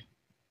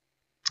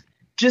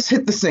just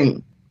hit the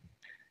scene.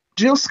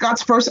 Jill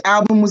Scott's first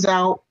album was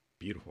out.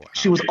 Beautiful.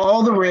 She was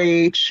all the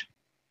rage.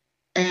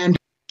 And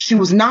she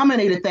was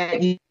nominated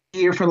that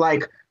year for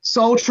like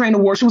Soul Train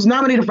Award. She was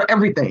nominated for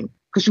everything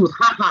because she was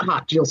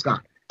hot, Jill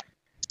Scott.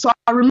 So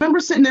I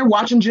remember sitting there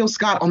watching Jill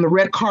Scott on the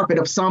red carpet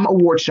of some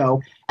award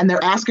show, and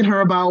they're asking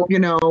her about,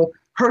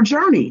 her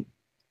journey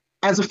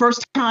as a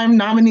first-time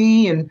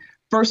nominee and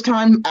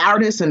first-time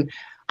artist. And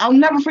I'll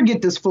never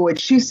forget this, Floyd.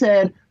 She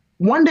said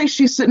one day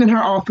she's sitting in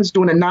her office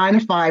doing a 9 to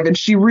 5, and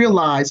she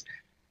realized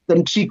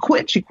that she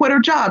quit. She quit her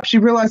job. She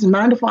realized the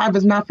 9 to 5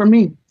 is not for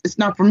me. It's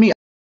not for me.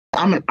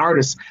 I'm an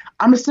artist.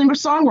 I'm a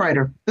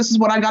singer-songwriter. This is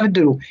what I got to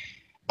do.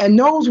 And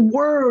those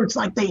words,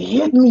 like they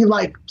hit me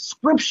like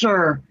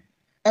scripture.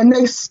 And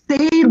they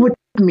stayed with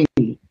me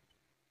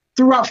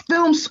throughout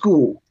film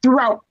school,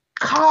 throughout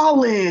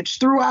college,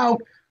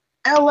 throughout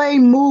LA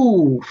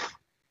move.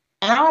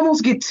 And I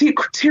almost get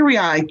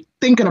teary-eyed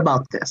thinking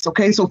about this.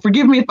 Okay, so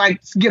forgive me if I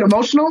get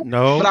emotional.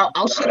 No, but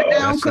I'll shut it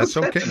down. That's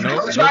okay.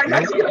 No, I'm trying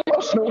not to get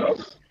emotional.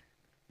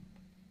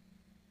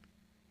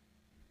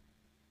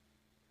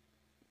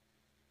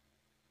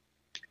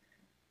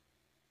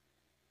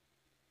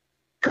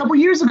 A couple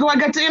years ago, I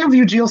got to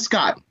interview Jill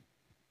Scott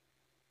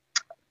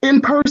in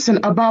person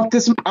about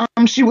this.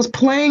 She was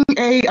playing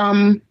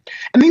and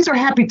these are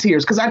happy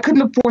tears because I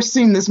couldn't have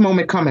foreseen this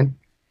moment coming.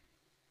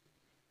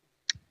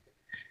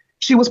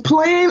 She was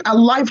playing a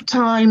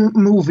Lifetime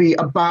movie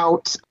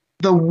about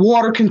the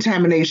water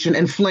contamination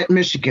in Flint,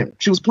 Michigan.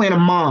 She was playing a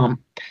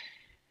mom.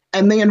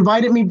 And they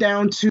invited me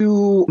down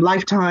to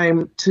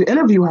Lifetime to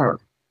interview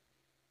her.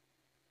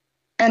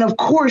 And of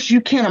course,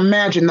 you can't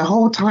imagine the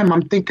whole time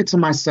I'm thinking to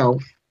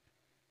myself,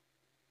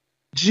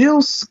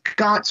 Jill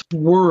Scott's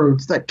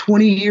words that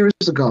 20 years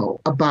ago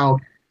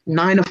about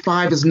 9 to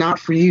 5 is not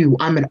for you.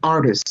 I'm an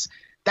artist.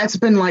 That's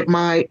been like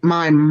my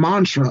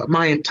mantra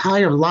my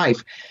entire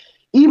life.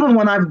 Even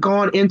when I've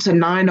gone into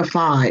 9 to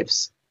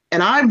 5s,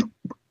 and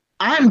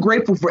I'm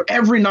grateful for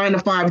every 9 to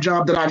 5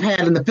 job that I've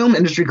had in the film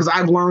industry because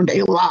I've learned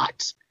a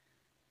lot.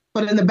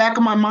 But in the back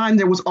of my mind,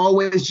 there was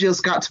always Jill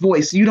Scott's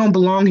voice. You don't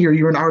belong here.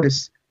 You're an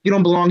artist. You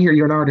don't belong here.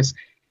 You're an artist.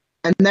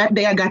 And that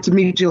day I got to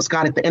meet Jill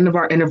Scott at the end of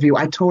our interview.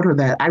 I told her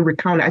that. I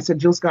recounted. I said,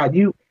 Jill Scott,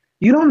 you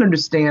don't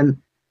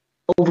understand.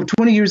 Over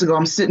 20 years ago,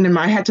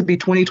 I had to be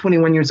 20,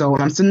 21 years old.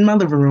 I'm sitting in my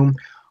living room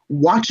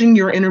watching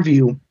your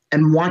interview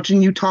and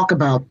watching you talk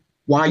about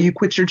why you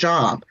quit your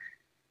job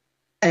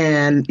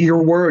and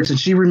your words. And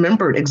she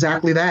remembered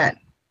exactly that.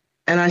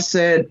 And I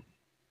said,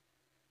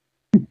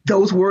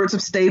 those words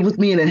have stayed with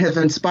me and it has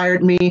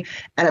inspired me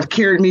and have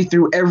carried me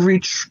through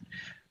every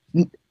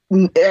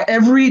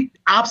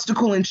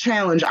obstacle and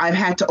challenge I've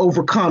had to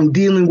overcome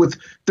dealing with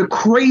the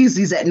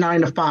crazies at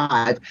 9 to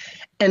 5.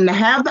 And to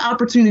have the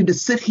opportunity to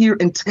sit here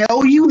and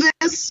tell you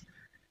this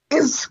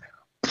is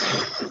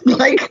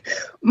like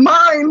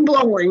mind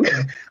blowing.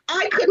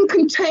 I couldn't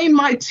contain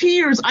my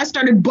tears. I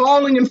started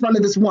bawling in front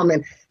of this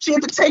woman. She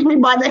had to take me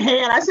by the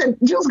hand. I said,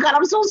 Jill Scott,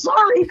 I'm so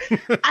sorry.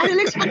 I didn't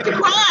expect to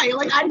cry.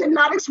 Like, I did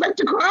not expect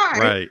to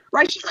cry.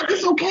 Right. She's like,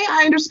 it's okay.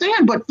 I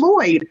understand. But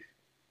Floyd,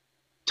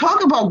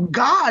 talk about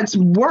God's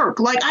work.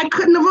 Like, I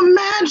couldn't have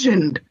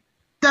imagined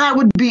that I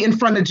would be in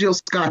front of Jill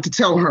Scott to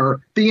tell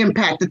her the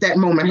impact that that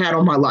moment had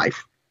on my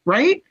life,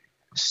 right?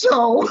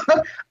 So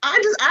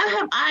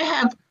I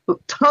have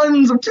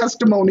tons of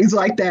testimonies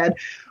like that,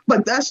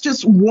 but that's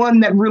just one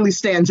that really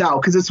stands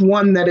out because it's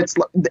one that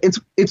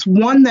it's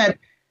one that,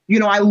 you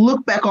know, I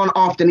look back on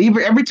often.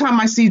 Even every time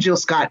I see Jill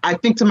Scott, I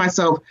think to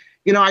myself,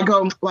 you know, I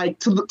go like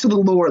to the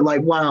Lord,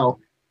 like, wow,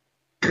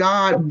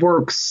 God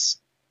works.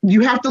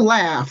 You have to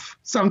laugh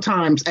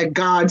sometimes at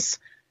God's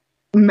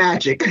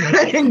magic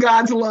and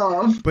God's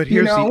love. But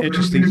here's the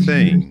interesting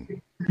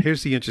thing.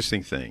 Here's the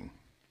interesting thing.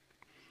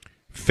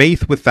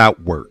 Faith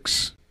without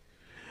works.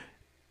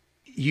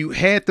 You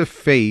had the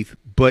faith,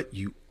 but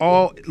you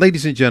all,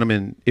 ladies and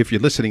gentlemen, if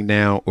you're listening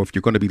now, or if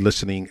you're going to be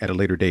listening at a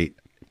later date,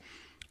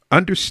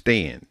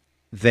 understand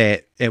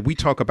that, and we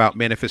talk about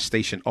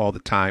manifestation all the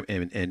time,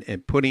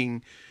 and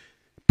putting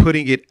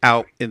it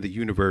out in the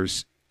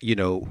universe, you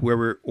know,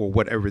 whoever or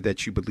whatever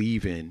that you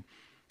believe in,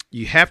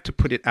 you have to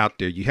put it out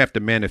there. You have to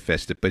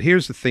manifest it. But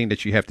here's the thing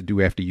that you have to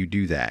do after you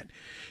do that.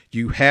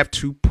 You have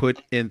to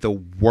put in the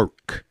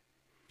work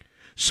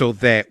so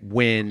that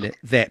when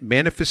that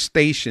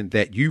manifestation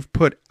that you've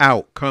put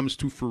out comes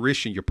to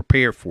fruition, you're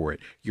prepared for it.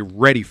 You're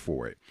ready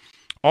for it.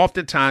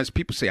 Oftentimes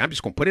people say, I'm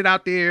just going to put it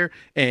out there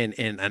and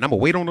I'm going to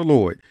wait on the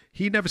Lord.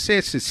 He never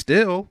said sit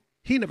still.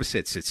 He never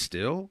said sit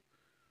still.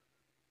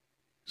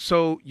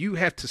 So you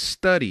have to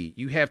study.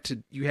 You have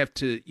to,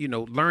 you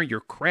know, learn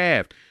your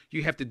craft.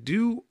 You have to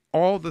do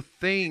all the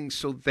things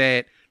so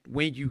that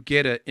when you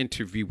get an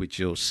interview with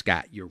Jill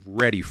Scott, you're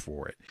ready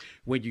for it.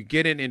 When you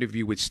get an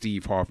interview with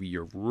Steve Harvey,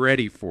 you're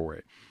ready for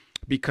it.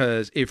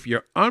 Because if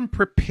you're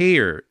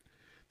unprepared,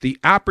 the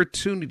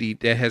opportunity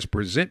that has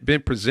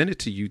been presented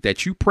to you,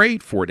 that you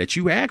prayed for, that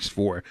you asked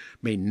for,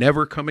 may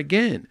never come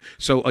again.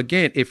 So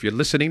again, if you're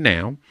listening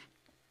now,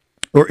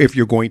 or if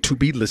you're going to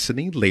be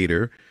listening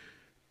later,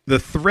 the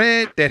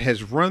thread that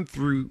has run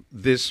through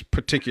this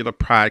particular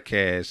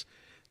podcast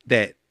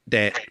that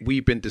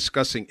we've been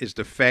discussing is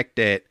the fact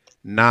that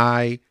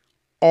Nye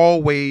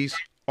always,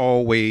 and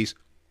I'm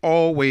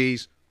going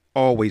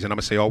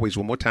to say always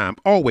one more time,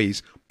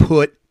 always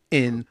put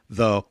in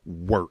the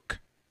work.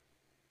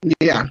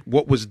 Yeah.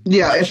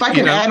 If I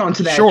can add on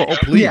to that. Sure. Oh,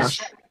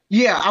 please.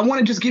 Yeah. I want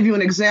to just give you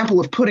an example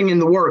of putting in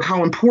the work,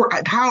 how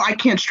I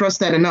can't stress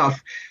that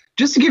enough.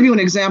 Just to give you an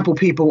example,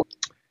 people,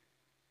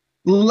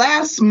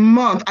 last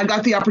month, I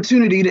got the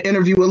opportunity to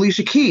interview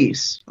Alicia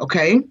Keys.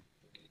 Okay.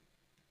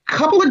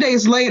 Couple of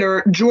days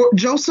later,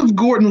 Joseph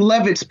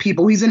Gordon-Levitt's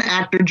people, he's an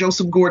actor,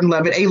 Joseph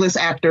Gordon-Levitt, A-list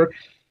actor,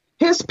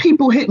 his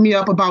people hit me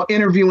up about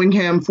interviewing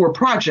him for a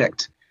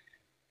project.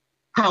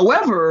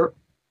 However,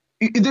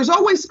 there's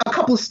always a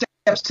couple of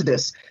steps to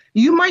this.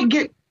 You might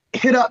get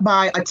hit up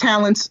by a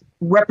talent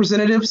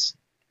representatives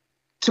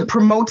to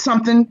promote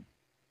something,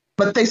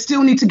 but they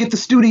still need to get the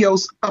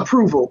studio's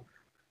approval.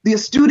 The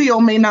studio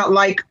may not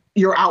like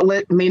your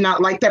outlet, may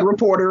not like that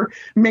reporter,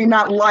 may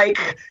not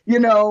like, you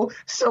know,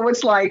 so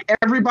it's like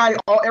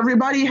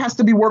everybody has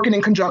to be working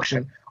in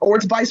conjunction, or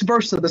it's vice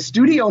versa. The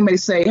studio may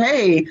say,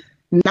 hey,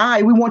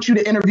 Nye, we want you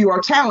to interview our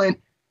talent.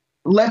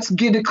 Let's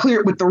get it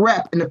cleared with the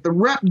rep. And if the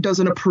rep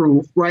doesn't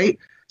approve, right?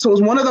 So it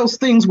was one of those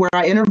things where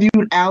I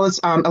interviewed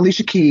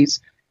Alicia Keys,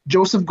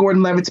 Joseph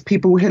Gordon-Levitt's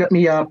people hit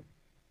me up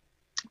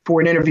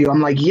for an interview. I'm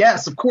like,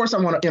 yes, of course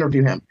I want to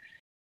interview him.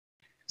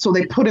 So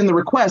they put in the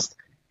request.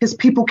 His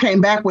people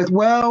came back with,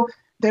 well,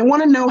 they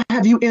want to know,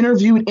 have you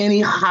interviewed any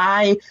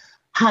high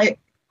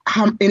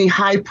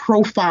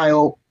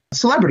profile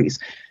celebrities?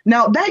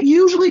 Now, that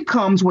usually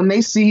comes when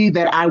they see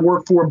that I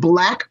work for a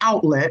Black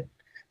outlet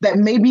that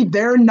maybe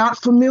they're not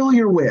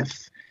familiar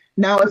with.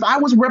 Now, if I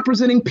was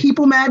representing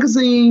People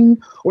magazine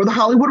or the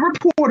Hollywood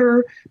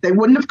Reporter, they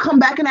wouldn't have come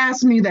back and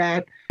asked me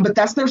that. But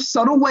that's their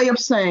subtle way of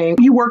saying,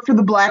 you work for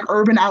the Black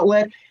urban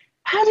outlet.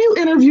 Have you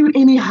interviewed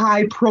any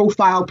high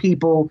profile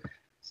people?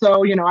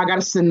 So, you know, I got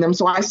to send them.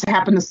 So I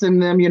happen to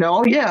send them, you know,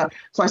 oh, yeah.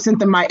 So I sent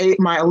them my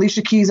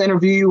Alicia Keys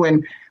interview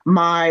and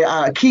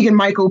my Keegan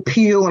Michael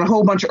Peele and a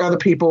whole bunch of other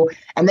people.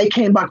 And they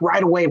came back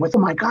right away with, oh,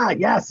 my God,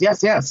 yes.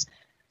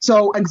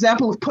 So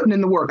example of putting in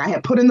the work. I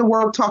had put in the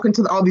work, talking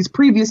to all these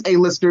previous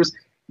A-listers,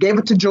 gave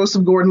it to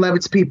Joseph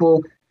Gordon-Levitt's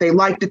people. They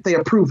liked it. They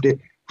approved it.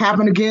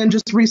 Happened again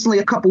just recently,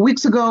 a couple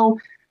weeks ago.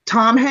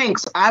 Tom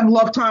Hanks. I've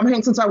loved Tom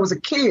Hanks since I was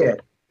a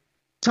kid.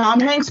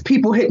 Tom Hanks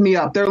people hit me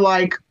up. They're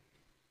like,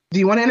 do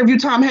you want to interview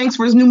Tom Hanks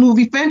for his new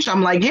movie, Finch?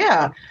 I'm like,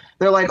 yeah.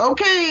 They're like,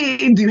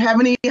 okay, do you have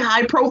any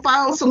high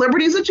profile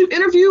celebrities that you've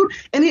interviewed?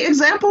 Any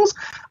examples?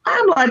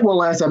 I'm like,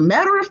 well, as a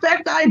matter of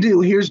fact, I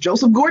do. Here's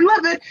Joseph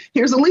Gordon-Levitt.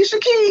 Here's Alicia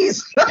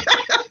Keys.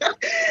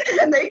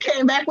 And they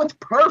came back with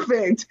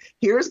perfect.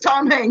 Here's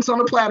Tom Hanks on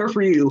a platter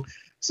for you.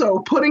 So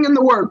putting in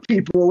the work,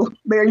 people.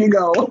 There you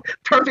go.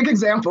 Perfect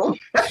example.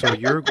 So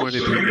you're going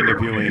to be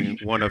interviewing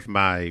one of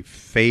my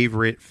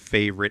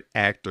favorite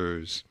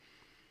actors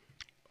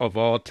of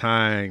all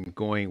time,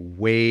 going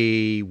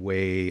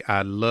way.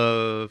 I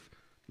love.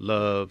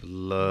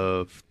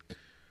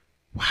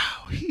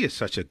 Wow, he is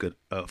such a good,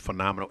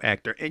 phenomenal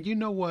actor. And you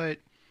know what?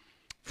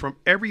 From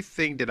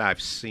everything that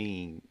I've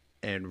seen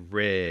and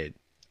read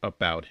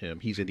about him,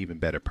 he's an even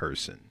better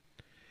person.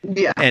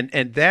 Yeah.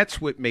 And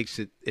that's what makes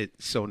it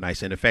so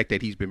nice. And the fact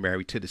that he's been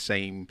married to the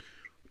same,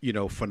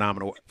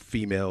 phenomenal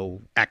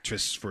female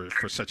actress for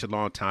such a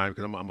long time,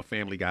 because I'm a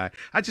family guy.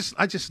 I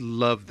just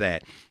love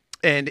that.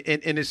 And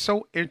it's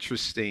so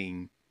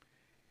interesting.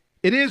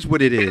 It is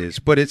what it is,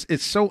 but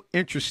it's so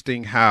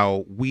interesting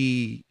how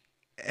we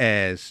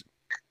as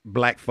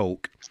black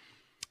folk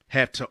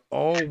have to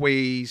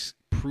always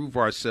prove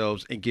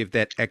ourselves and give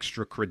that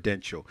extra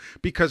credential.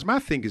 Because my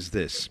thing is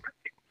this: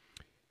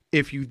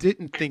 if you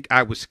didn't think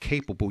I was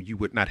capable, you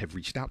would not have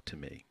reached out to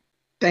me.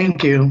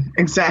 Thank you.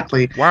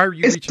 Exactly. Why are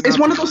you reaching out? It's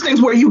one of those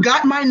things where you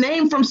got my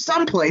name from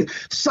someplace.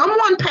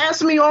 Someone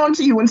passed me on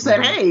to you and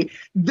said, hey,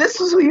 this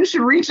is who you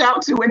should reach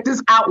out to at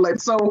this outlet.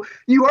 So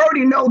you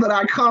already know that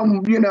I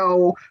come,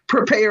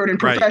 prepared and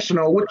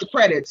professional with the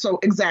credit. So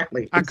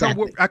exactly. I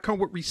come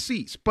with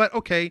receipts. But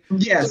okay,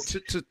 yes.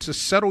 To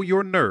settle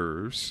your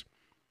nerves,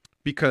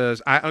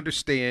 because I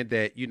understand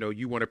that,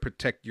 you want to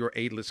protect your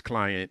A-list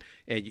client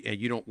and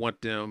you don't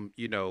want them,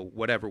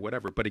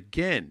 whatever. But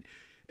again,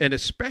 and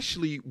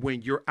especially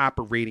when you're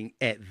operating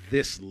at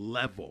this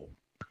level.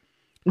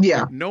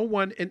 Yeah. No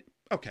one,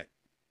 okay,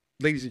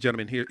 ladies and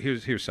gentlemen,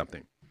 here's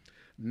something.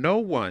 No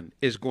one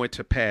is going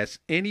to pass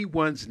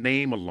anyone's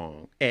name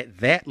along at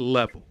that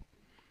level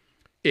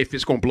if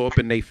it's going to blow up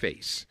in their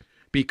face.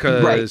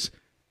 Because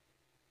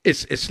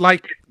it's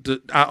like,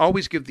 I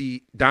always give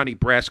the Donnie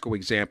Brasco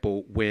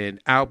example when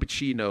Al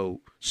Pacino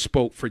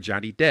spoke for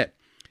Johnny Depp.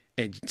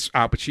 And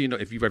Al Pacino,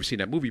 if you've ever seen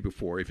that movie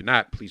before, if you're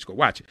not, please go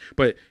watch it.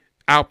 But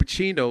Al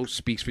Pacino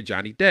speaks for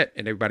Johnny Depp,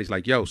 and everybody's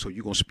like, yo, so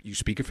you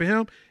speaking for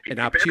him? And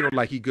Al Pacino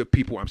like, he good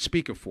people, I'm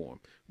speaking for him.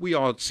 We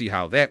all see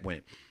how that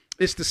went.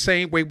 It's the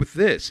same way with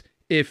this.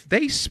 If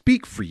they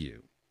speak for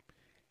you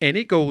and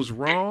it goes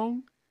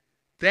wrong,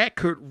 that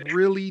could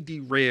really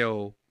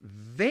derail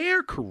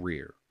their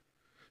career.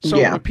 So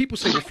when people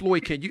say, well,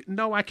 Floyd, can you?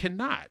 No, I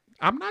cannot.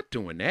 I'm not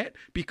doing that,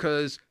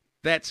 because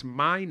that's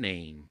my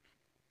name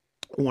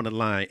on the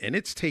line, and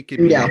it's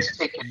taken me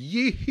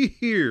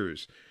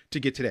years to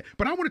get to that.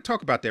 But I want to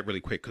talk about that really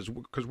quick,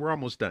 because we're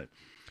almost done.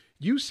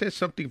 You said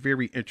something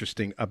very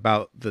interesting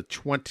about the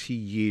 20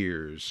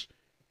 years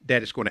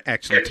that it's going to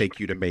actually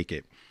take you to make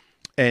it.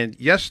 And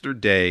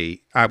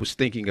yesterday I was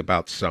thinking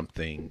about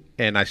something,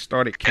 and I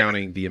started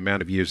counting the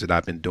amount of years that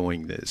I've been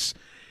doing this,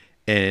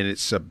 and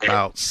it's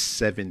about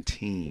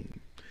 17.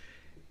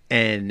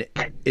 And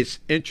it's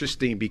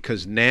interesting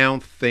because now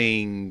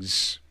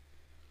things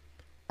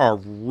are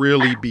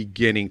really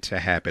beginning to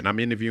happen. I'm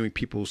interviewing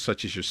people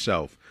such as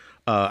yourself.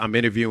 I'm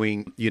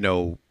interviewing,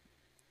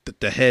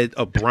 the head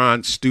of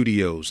Bronze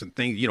Studios and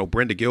things,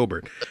 Brenda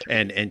Gilbert,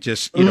 and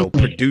just,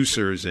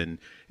 producers, and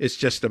it's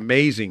just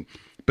amazing.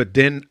 But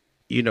then,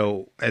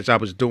 as I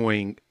was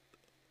doing,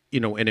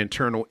 an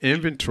internal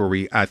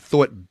inventory, I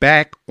thought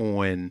back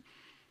on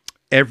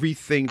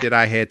everything that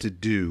I had to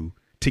do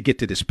to get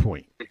to this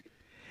point.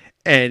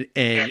 And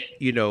I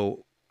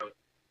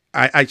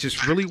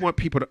just really want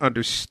people to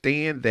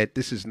understand that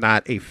this is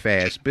not a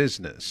fast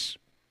business.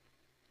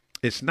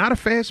 It's not a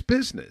fast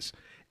business.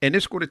 And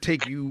it's going to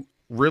take you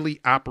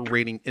really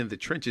operating in the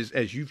trenches,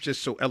 as you've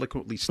just so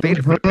eloquently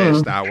stated for the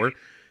past hour.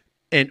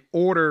 In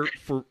order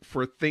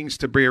for things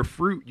to bear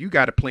fruit, you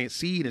got to plant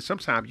seed. And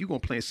sometimes you're going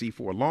to plant seed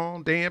for a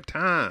long damn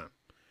time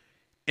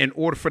in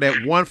order for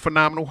that one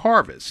phenomenal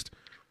harvest.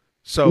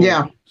 So,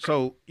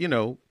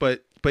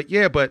 but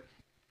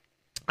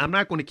I'm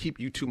not going to keep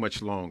you too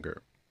much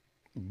longer.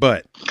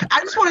 But I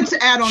just wanted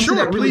to add on to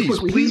that really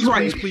quickly. He's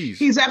right. Please.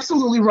 He's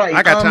absolutely right.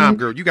 I got time,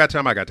 girl. You got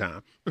time. I got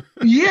time.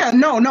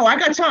 No, I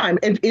got time.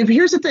 If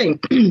here's the thing,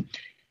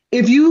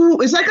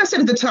 it's like I said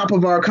at the top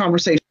of our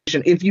conversation,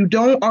 if you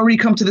don't already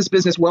come to this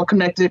business well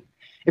connected,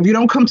 if you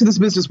don't come to this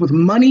business with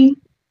money,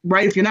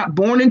 right? If you're not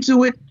born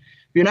into it,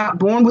 if you're not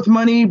born with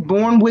money,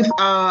 born with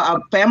a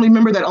family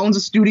member that owns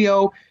a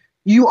studio,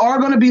 you are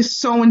going to be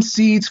sowing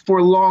seeds for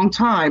a long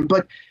time.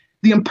 But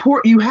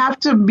you have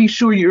to be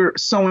sure you're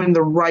sowing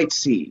the right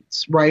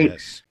seeds, right?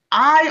 Yes.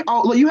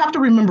 You have to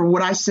remember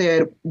what I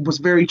said was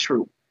very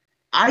true.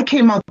 I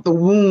came out the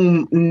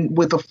womb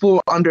with a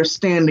full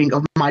understanding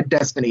of my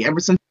destiny. Ever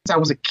since I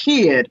was a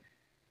kid,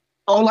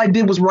 all I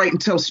did was write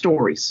and tell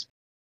stories.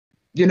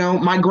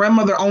 My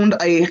grandmother owned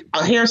a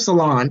hair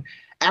salon.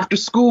 After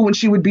school, when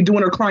she would be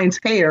doing her clients'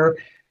 hair,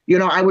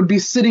 I would be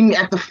sitting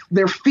at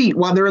their feet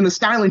while they're in the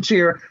styling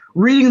chair,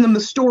 reading them the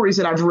stories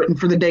that I've written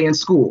for the day in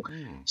school.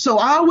 So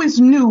I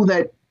always knew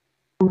that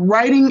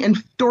writing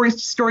and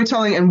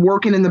storytelling and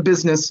working in the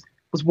business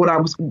was what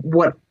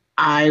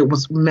I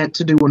was meant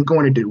to do and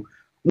going to do.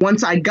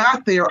 Once I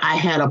got there, I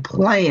had a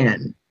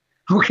plan.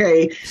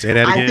 Okay. Say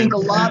that again. I think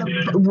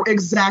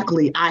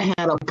exactly. I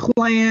had a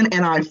plan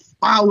and I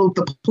followed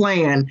the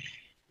plan,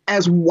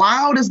 as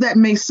wild as that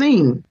may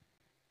seem.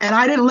 And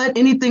I didn't let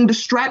anything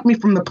distract me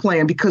from the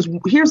plan, because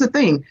here's the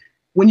thing.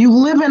 When you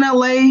live in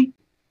LA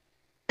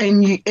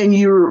and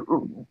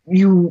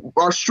you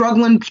are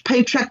struggling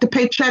paycheck to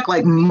paycheck,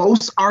 like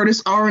most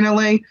artists are in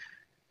LA,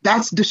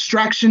 that's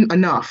distraction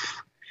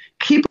enough.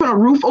 Keeping a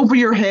roof over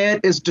your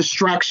head is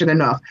distraction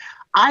enough.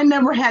 I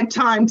never had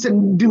time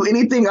to do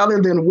anything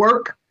other than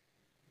work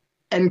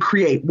and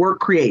create,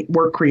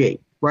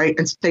 right?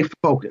 And stay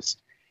focused.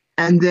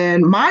 And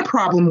then my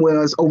problem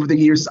was over the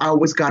years, I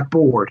always got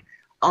bored.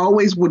 I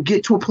always would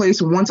get to a place,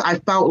 and once I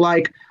felt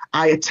like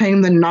I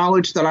attained the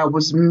knowledge that I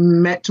was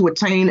meant to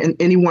attain in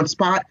any one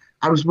spot,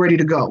 I was ready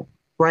to go,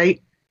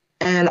 right?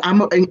 And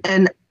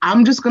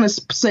I'm just going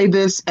to say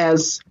this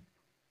as,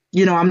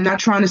 I'm not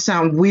trying to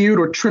sound weird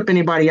or trip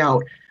anybody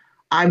out.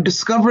 I've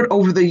discovered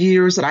over the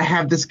years that I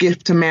have this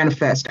gift to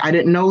manifest. I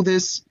didn't know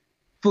this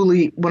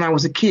fully when I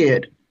was a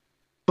kid,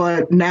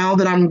 but now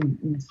that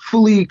I'm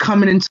fully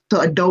coming into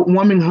adult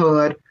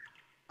womanhood,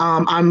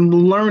 I'm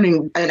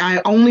learning. And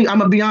I'm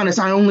gonna be honest,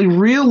 I only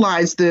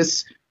realized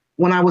this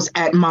when I was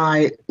at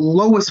my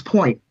lowest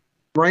point,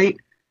 right?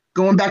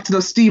 Going back to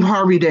those Steve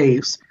Harvey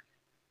days,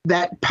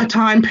 that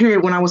time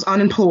period when I was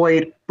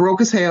unemployed,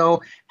 broke as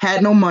hell,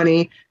 had no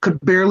money, could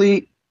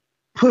barely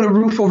put a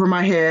roof over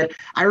my head.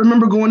 I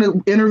remember going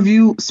to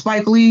interview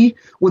Spike Lee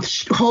with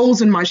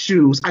holes in my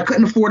shoes. I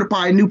couldn't afford to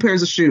buy new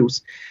pairs of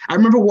shoes. I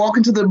remember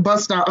walking to the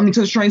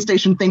to the train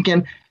station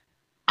thinking,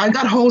 I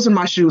got holes in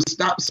my shoes.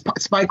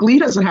 Spike Lee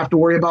doesn't have to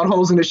worry about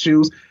holes in his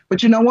shoes.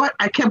 But you know what?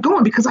 I kept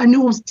going because I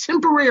knew it was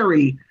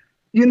temporary.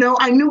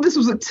 I knew this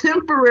was a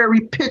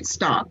temporary pit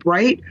stop,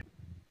 right?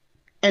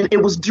 And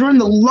it was during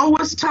the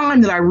lowest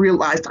time that I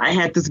realized I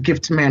had this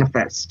gift to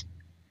manifest.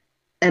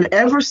 And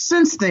ever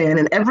since then,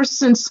 and ever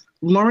since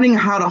learning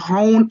how to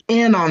hone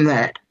in on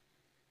that,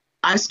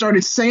 I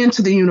started saying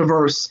to the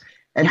universe,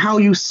 and how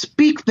you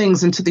speak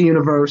things into the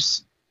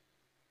universe,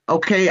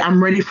 okay,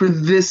 I'm ready for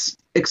this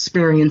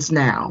experience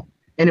now.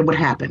 And it would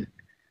happen.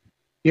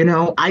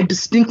 I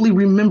distinctly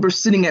remember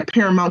sitting at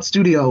Paramount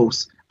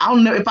Studios.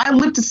 If I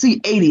live to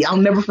see 80, I'll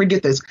never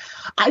forget this.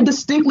 I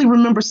distinctly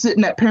remember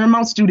sitting at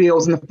Paramount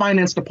Studios in the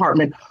finance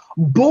department,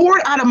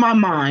 bored out of my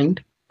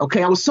mind.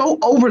 Okay, I was so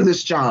over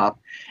this job,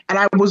 and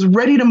I was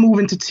ready to move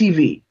into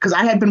TV because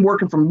I had been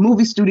working from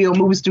movie studio.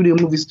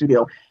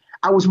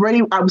 I was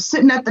ready. I was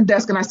sitting at the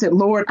desk, and I said,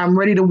 Lord, I'm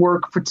ready to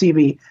work for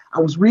TV. I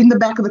was reading the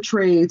back of the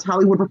trades,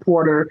 Hollywood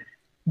Reporter,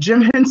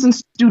 Jim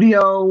Henson's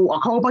studio, a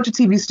whole bunch of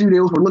TV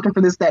studios were looking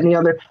for this, that, and the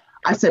other.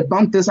 I said,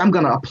 bump this, I'm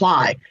going to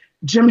apply.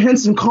 Jim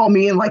Henson called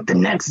me in like the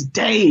next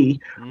day,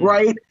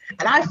 right?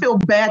 And I feel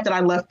bad that I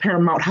left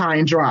Paramount high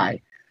and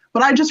dry.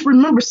 But I just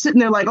remember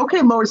sitting there like,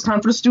 okay, Lord, it's time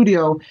for the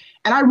studio.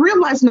 And I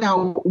realized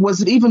now,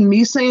 was it even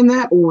me saying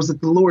that, or was it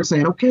the Lord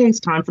saying, okay,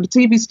 it's time for the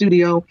TV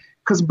studio?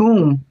 Because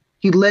boom,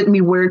 he led me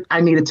where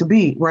I needed to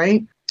be,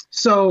 right?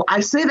 So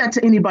I say that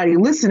to anybody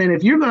listening.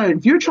 If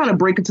you're trying to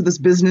break into this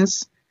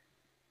business,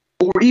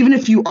 or even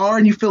if you are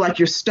and you feel like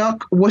you're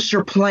stuck, what's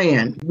your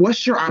plan?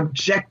 What's your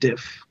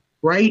objective,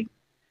 right?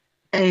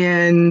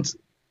 And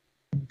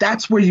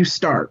that's where you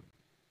start.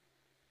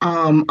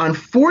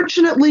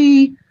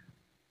 Unfortunately,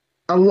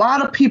 a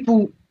lot of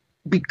people,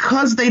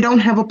 because they don't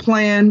have a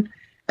plan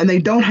and they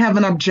don't have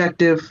an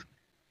objective,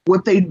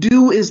 what they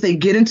do is they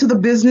get into the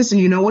business,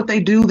 and you know what they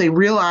do? They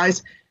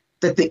realize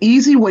that the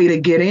easy way to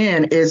get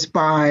in is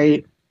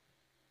by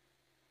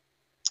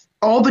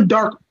all the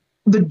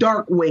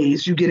dark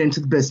ways you get into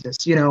the business,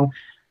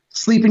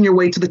 sleeping your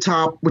way to the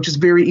top, which is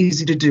very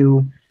easy to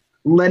do,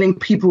 letting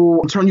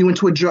people turn you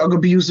into a drug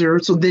abuser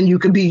so then you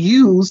can be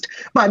used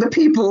by the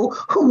people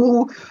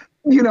who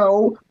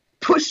will,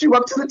 push you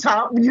up to the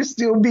top and you're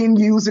still being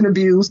used and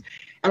abused.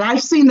 And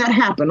I've seen that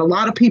happen. A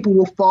lot of people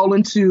will fall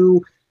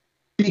into,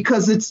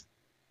 because it's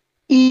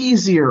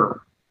easier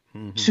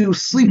to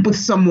sleep with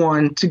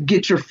someone to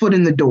get your foot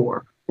in the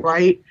door,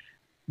 right?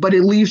 But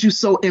it leaves you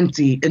so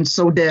empty and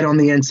so dead on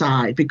the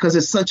inside because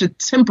it's such a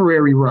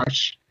temporary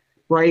rush,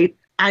 right?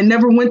 I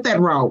never went that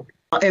route.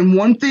 And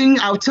one thing,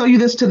 I'll tell you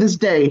this to this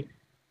day,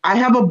 I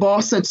have a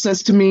boss that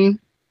says to me,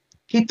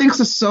 he thinks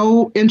it's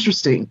so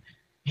interesting.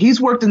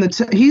 He's worked in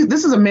this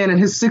is a man in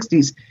his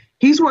 60s.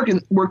 He's worked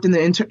in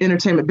the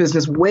entertainment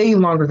business way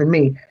longer than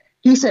me.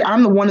 He said,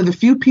 I'm one of the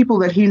few people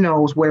that he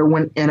knows where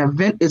when an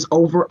event is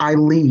over, I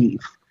leave.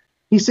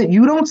 He said,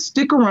 you don't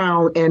stick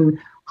around and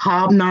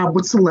hobnob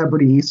with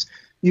celebrities.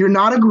 You're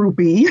not a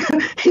groupie.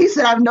 He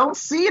said, I don't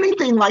see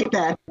anything like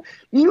that.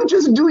 You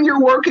just do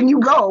your work and you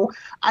go.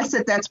 I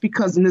said, that's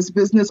because in this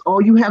business,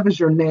 all you have is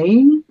your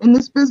name in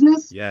this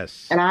business.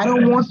 Yes. And I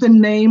don't want the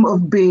name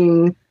of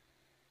being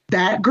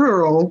that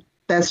girl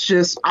that's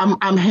just,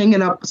 I'm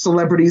hanging up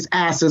celebrities'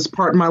 asses,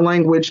 pardon my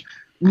language.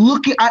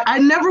 I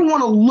never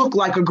want to look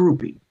like a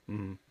groupie.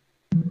 Mm-hmm.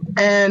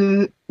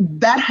 And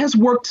that has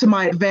worked to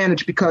my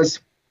advantage because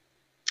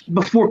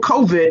before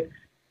COVID,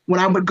 when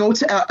I would go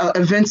to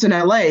events in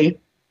LA,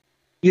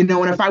 and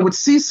if I would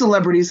see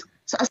celebrities,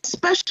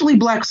 especially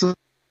Black celebrities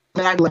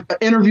that I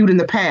interviewed in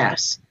the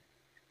past,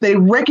 they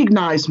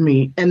recognize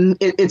me, and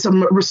it's a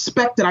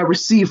respect that I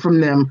receive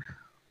from them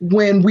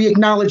when we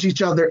acknowledge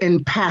each other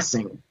in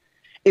passing.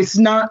 It's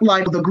not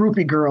like the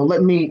groupie girl.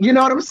 Let me, you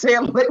know what I'm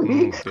saying? Let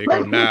me.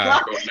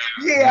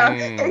 Yeah,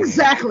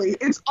 exactly.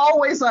 It's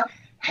always a,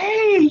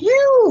 hey,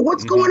 you,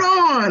 what's going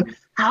on?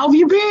 How have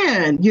you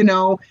been?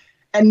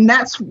 And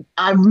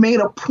I've made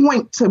a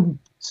point to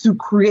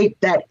create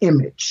that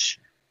image,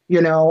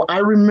 I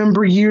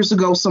remember years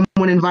ago,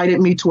 someone invited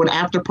me to an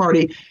after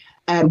party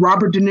at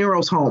Robert De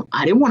Niro's home.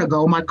 I didn't want to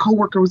go. My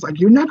coworker was like,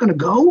 "You're not going to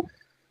go?"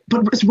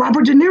 But it's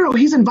Robert De Niro.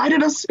 He's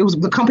invited us. It was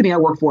the company I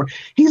work for.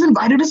 He's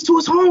invited us to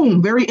his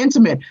home. Very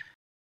intimate.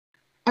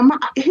 And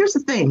here's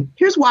the thing.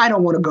 Here's why I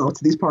don't want to go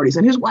to these parties.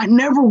 And here's why I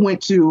never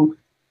went to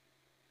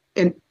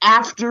an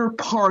after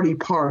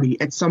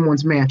party at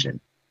someone's mansion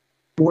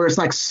where it's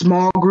like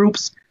small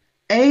groups.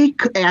 A,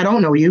 I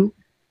don't know you.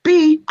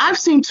 B, I've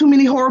seen too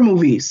many horror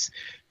movies.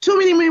 Too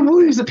many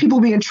movies of people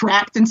being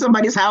trapped in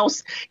somebody's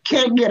house,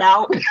 can't get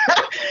out,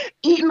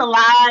 eaten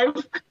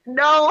alive.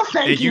 No,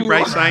 thank you. And you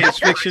write science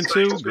fiction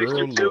too?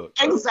 Girl, look.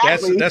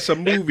 Exactly. That's a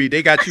movie.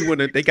 They got you in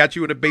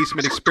the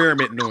basement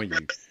experimenting on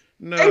you.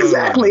 No.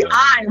 Exactly.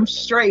 I am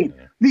straight.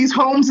 These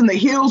homes in the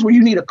hills where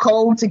you need a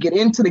code to get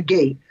into the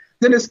gate.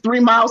 Then it's 3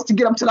 miles to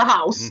get up to the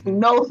house. Mm-hmm.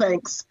 No,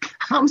 thanks.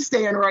 I'm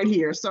staying right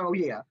here. So,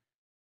 yeah.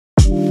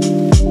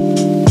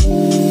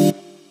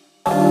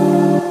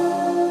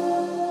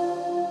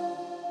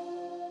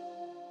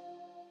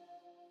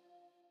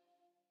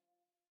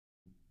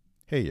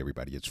 Hey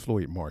everybody, it's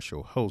Floyd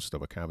Marshall, host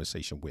of A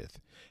Conversation With.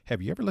 Have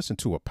you ever listened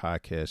to a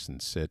podcast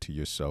and said to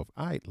yourself,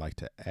 I'd like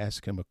to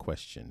ask him a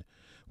question?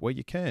 Well,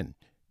 you can.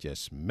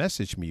 Just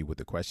message me with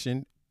a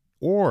question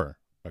or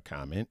a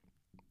comment,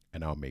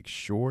 and I'll make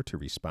sure to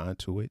respond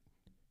to it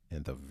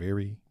in the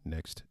very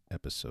next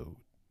episode.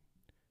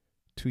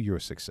 To your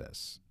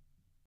success.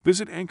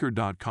 Visit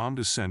anchor.com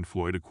to send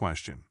Floyd a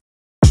question.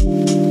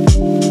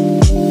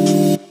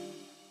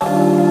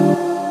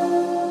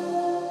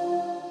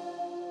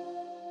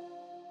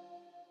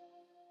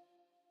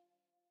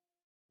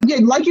 Yeah,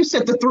 like you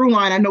said, the through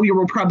line, I know you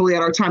were probably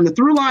at our time. The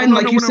through line,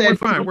 you said.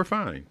 We're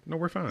fine. No,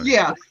 we're fine.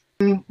 Yeah.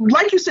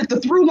 Like you said, the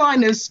through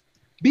line is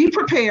be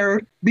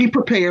prepared,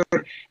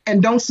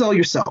 and don't sell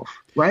yourself,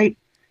 right?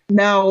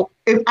 Now,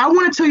 if I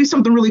want to tell you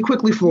something really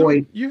quickly,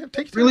 Floyd,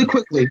 really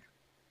quickly.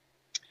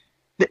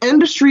 The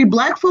industry,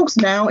 Black folks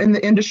now in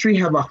the industry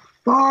have a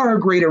far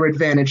greater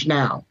advantage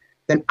now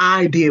than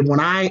I did when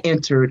I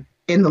entered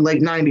in the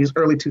late 90s,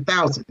 early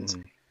 2000s.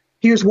 Mm-hmm.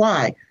 Here's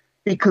why.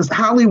 Because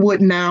Hollywood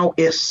now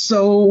is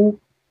so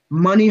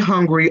money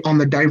hungry on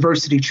the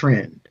diversity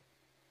trend.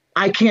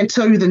 I can't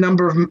tell you the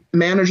number of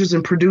managers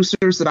and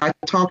producers that I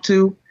talk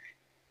to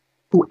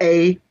who,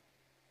 A,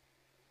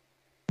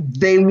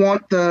 they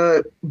want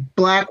the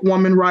Black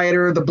woman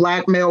writer, the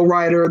Black male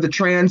writer, the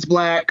trans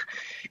Black,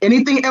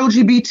 anything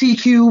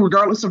LGBTQ,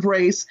 regardless of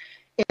race,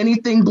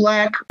 anything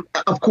Black.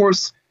 Of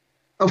course,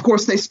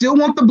 they still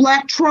want the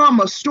Black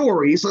trauma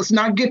stories. Let's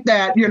not get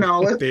that,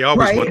 They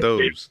always want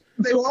those.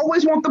 They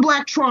always want the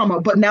Black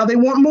trauma, but now they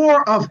want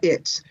more of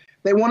it.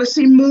 They want to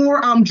see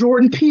more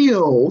Jordan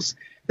Peele's.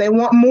 They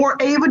want more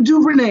Ava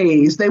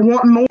DuVernays. They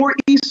want more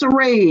Issa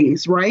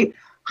Rae's, right?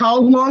 How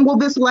long will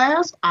this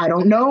last? I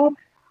don't know.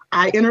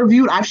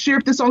 I've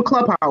shared this on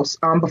Clubhouse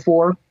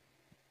before.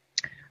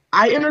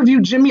 I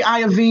interviewed Jimmy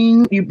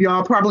Iovine.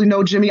 Y'all probably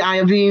know Jimmy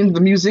Iovine,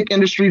 the music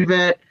industry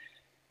vet.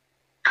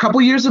 A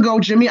couple years ago,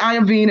 Jimmy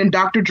Iovine and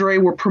Dr. Dre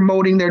were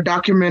promoting their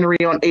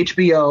documentary on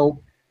HBO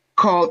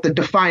called The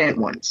Defiant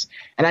Ones.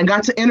 And I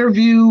got to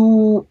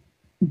interview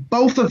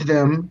both of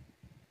them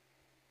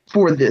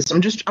for this.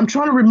 I'm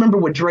trying to remember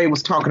what Dre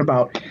was talking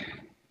about.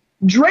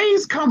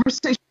 Dre's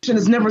conversation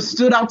has never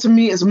stood out to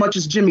me as much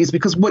as Jimmy's,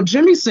 because what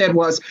Jimmy said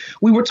was,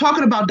 we were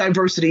talking about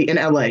diversity in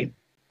LA,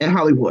 in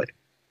Hollywood.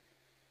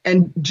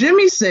 And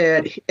Jimmy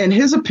said, in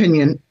his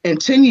opinion, in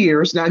 10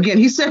 years, now again,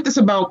 he said this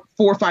about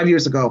 4 or 5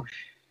 years ago.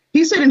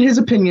 He said, in his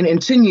opinion, in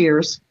 10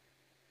 years,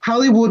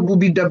 Hollywood will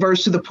be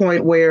diverse to the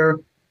point where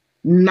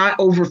not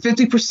over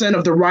 50%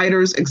 of the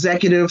writers,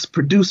 executives,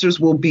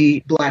 producers will be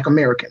Black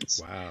Americans.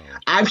 Wow.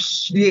 I've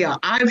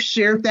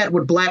shared that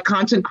with Black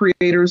content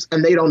creators,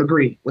 and they don't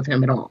agree with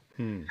him at all.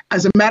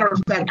 As a matter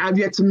of fact, I've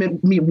yet to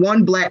meet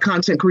one Black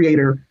content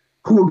creator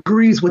who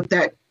agrees with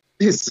that,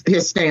 his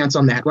stance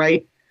on that,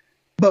 right?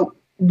 But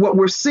what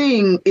we're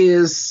seeing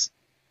is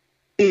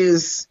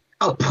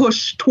a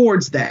push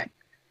towards that.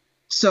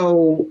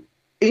 So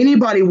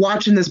anybody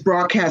watching this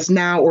broadcast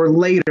now or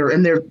later,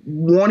 and they're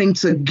wanting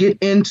to get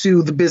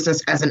into the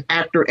business as an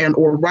actor and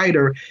or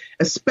writer,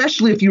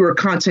 especially if you're a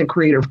content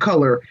creator of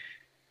color,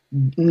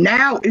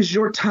 now is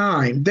your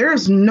time.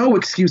 There's no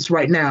excuse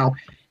right now.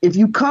 If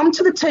you come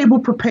to the table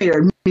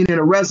prepared, meaning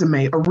a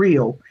resume, a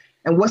reel,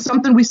 and what's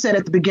something we said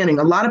at the beginning,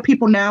 a lot of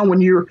people now,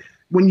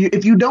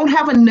 if you don't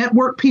have a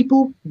network,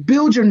 people,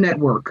 build your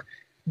network.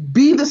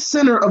 Be the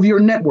center of your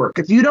network.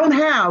 If you don't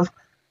have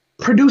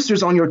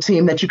producers on your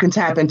team that you can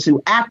tap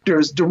into,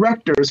 actors,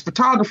 directors,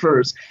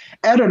 photographers,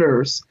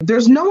 editors,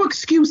 there's no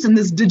excuse in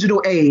this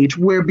digital age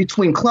where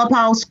between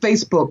Clubhouse,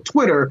 Facebook,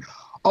 Twitter,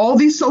 all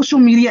these social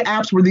media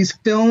apps where these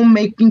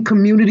filmmaking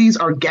communities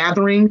are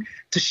gathering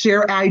to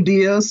share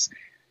ideas,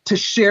 to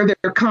share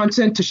their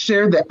content, to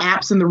share the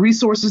apps and the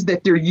resources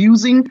that they're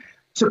using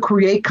to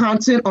create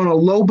content on a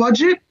low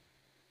budget.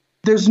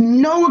 There's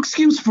no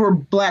excuse for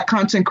Black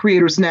content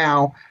creators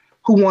now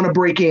who want to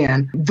break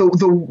in.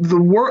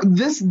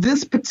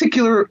 This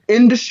particular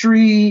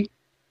industry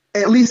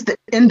at least the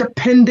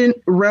independent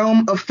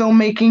realm of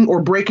filmmaking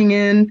or breaking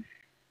in,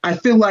 I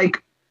feel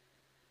like,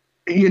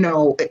 you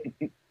know,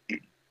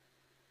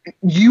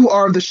 you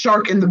are the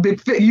shark in the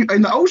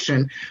in the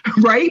ocean,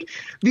 right?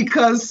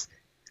 Because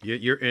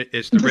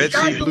it's the Red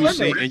Sea, Blue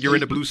Sea, and you're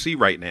in the Blue Sea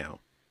right now.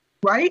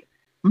 Right?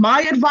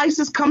 My advice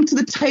is come to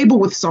the table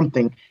with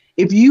something.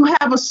 If you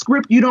have a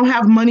script you don't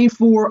have money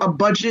for, a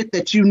budget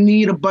that you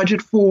need a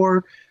budget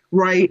for,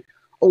 right?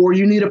 Or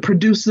you need a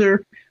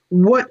producer,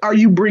 what are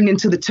you bringing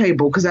to the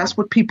table? Because that's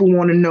what people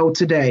want to know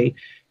today.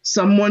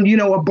 Someone,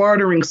 a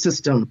bartering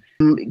system.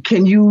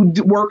 Can you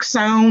work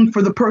sound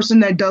for the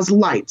person that does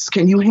lights?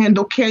 Can you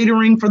handle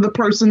catering for the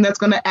person that's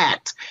going to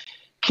act?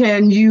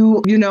 Can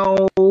you,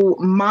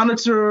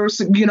 monitor,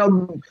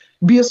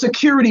 be a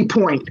security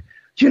point,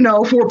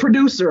 for a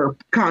producer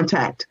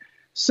contact?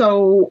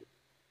 So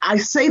I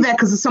say that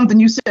because it's something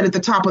you said at the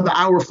top of the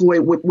hour,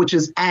 Floyd, which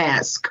is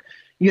ask.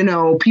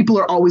 People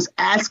are always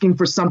asking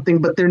for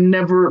something, but they're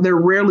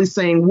rarely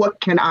saying,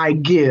 what can I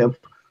give?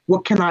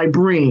 What can I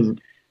bring?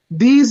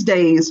 These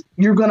days,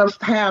 you're going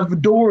to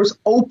have doors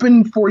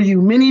open for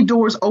you, many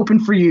doors open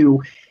for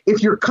you,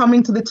 if you're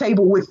coming to the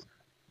table with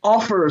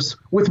offers,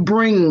 with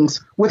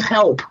brings, with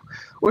help,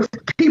 with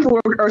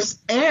people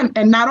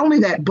and not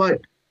only that,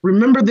 but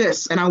remember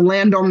this, and I'll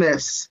land on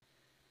this.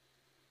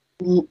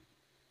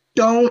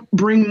 Don't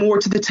bring more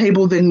to the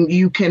table than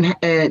you can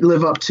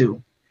live up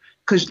to.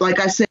 Because like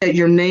I said,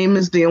 your name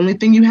is the only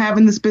thing you have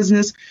in this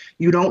business.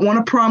 You don't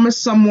want to promise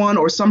someone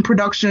or some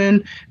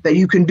production that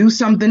you can do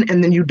something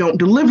and then you don't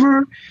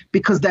deliver,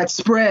 because that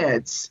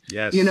spreads.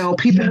 Yes.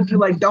 People will be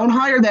like, don't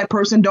hire that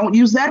person. Don't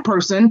use that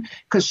person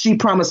because she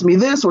promised me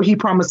this or he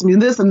promised me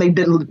this and they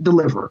didn't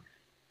deliver.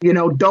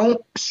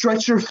 Don't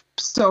stretch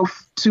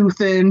yourself too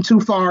thin, too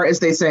far,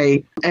 as they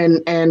say,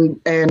 and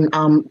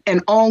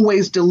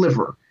always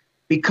deliver.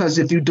 Because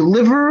if you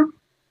deliver,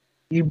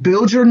 you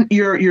build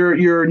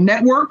your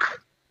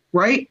network,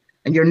 right?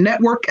 And your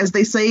network, as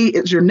they say,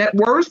 is your net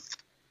worth.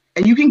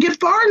 And you can get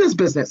far in this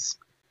business.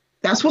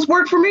 That's what's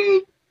worked for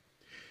me.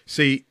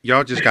 See,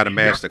 y'all just got a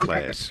master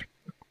class.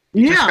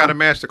 You just got a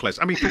master class.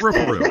 I mean, for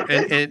real.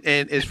 And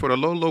it's for the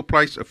low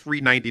price of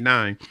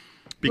 $3.99.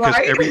 Because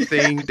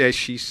everything that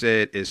she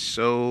said is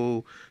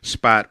so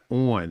spot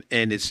on.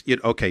 And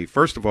okay,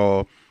 first of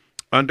all,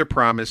 under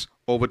promise,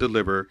 over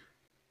deliver.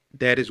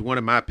 That is one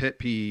of my pet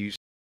peeves.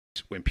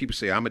 When people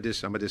say, I'm a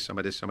this, I'm a this, I'm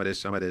a this, I'm a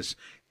this, I'm a this,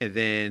 and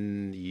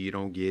then you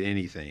don't get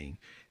anything.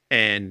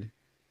 And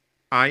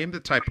I am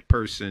the type of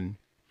person,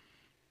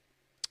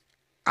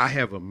 I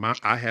have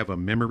a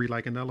memory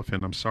like an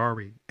elephant. I'm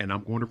sorry. And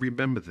I'm going to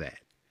remember that.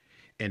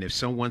 And if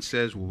someone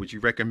says, well, would you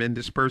recommend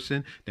this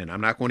person? Then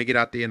I'm not going to get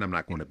out there and I'm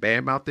not going to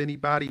badmouth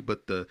anybody.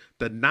 But the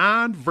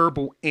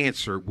nonverbal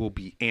answer will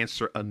be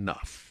answer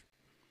enough.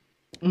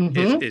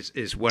 Mm-hmm.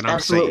 Is what I'm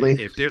saying.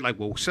 If they're like,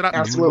 well, sit out.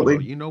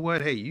 Absolutely. You know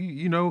what? Hey,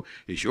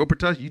 it's your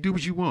production. You do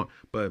what you want.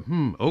 But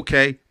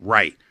okay,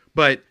 right.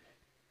 But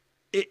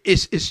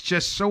it's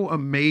just so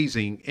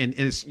amazing. And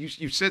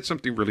you said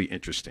something really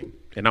interesting.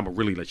 And I'm gonna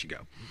really let you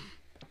go.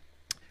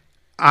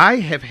 I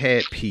have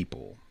had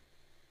people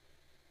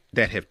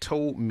that have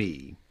told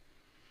me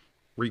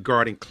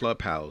regarding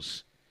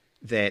Clubhouse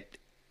that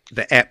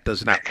the app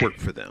does not work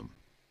for them.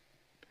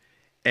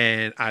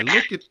 And I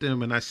look at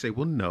them and I say,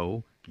 well,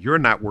 no. You're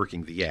not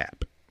working the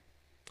app,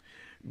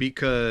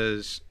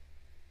 because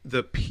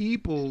the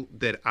people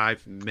that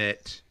I've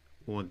met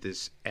on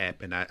this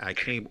app, and I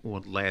came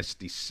on last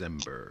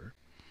December,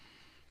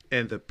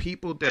 and the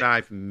people that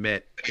I've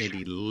met in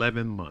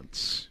 11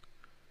 months,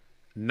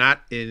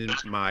 not in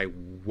my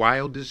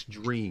wildest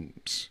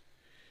dreams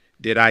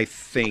did I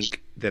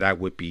think that I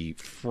would be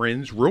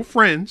friends, real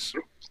friends,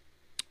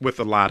 with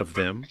a lot of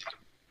them.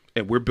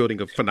 And we're building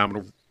a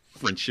phenomenal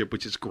friendship,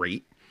 which is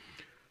great.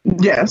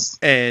 Yes.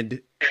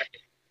 And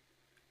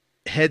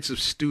heads of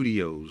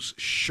studios,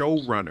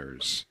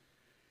 showrunners,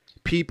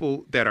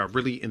 people that are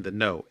really in the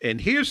know.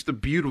 And here's the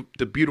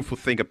beautiful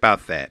thing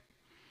about that.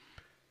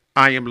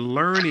 I am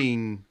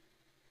learning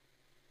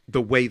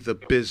the way the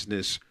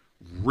business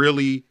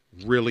really,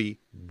 really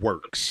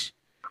works.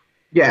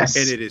 Yes.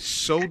 And it is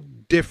so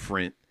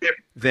different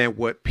than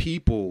what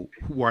people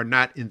who are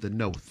not in the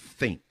know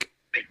think.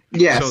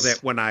 Yes. So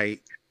that when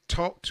I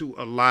talk to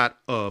a lot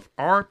of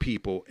our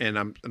people and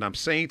I'm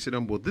saying to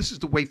them, well, this is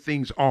the way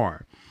things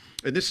are.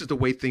 And this is the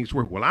way things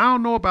work. Well, I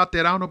don't know about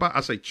that. I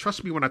say,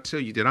 trust me when I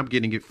tell you that I'm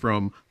getting it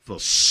from the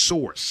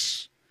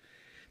source,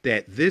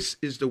 that this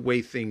is the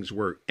way things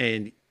work.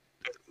 And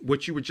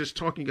what you were just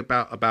talking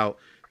about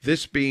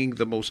this being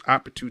the most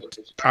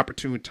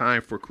opportune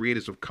time for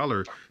creators of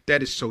color,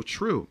 that is so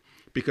true.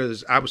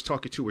 Because I was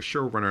talking to a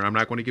showrunner, I'm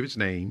not going to give his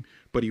name,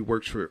 but he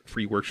works for BET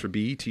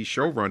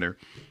showrunner.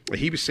 And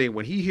he was saying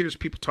when he hears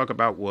people talk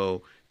about,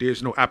 well,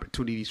 there's no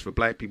opportunities for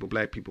black people,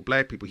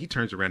 he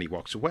turns around, he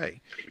walks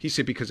away. He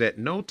said, because at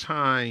no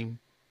time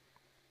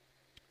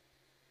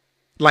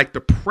like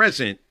the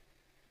present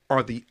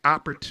are the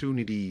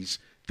opportunities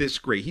this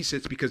great. He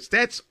says, because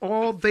that's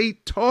all they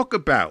talk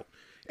about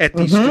at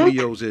these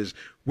studios is,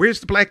 where's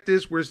the black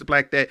this, where's the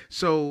black that?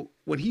 So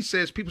when he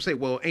says, people say,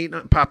 well, ain't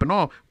nothing popping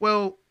off.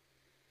 Well,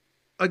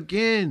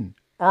 again,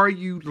 are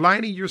you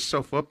lining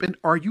yourself up and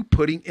are you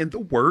putting in the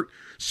work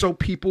so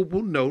people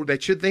will know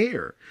that you're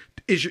there?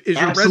 Is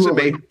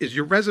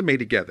your resume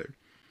together?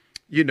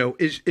 You know,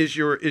 is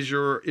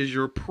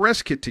your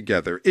press kit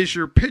together? Is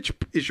your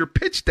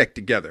pitch deck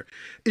together?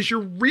 Is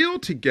your reel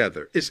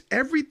together? Is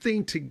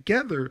everything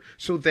together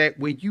so that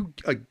when you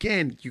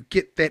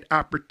get that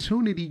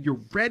opportunity, you're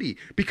ready,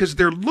 because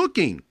they're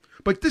looking.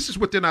 But this is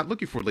what they're not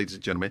looking for, ladies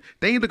and gentlemen.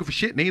 They ain't looking for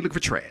shit and they ain't looking for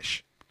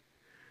trash,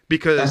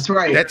 because that's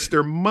right. That's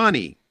their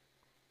money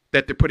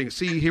that they're putting.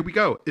 See, here we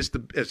go. It's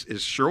as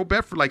Cheryl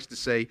Bedford likes to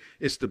say,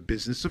 it's the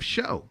business of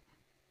show.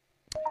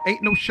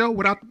 Ain't no show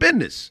without the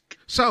business.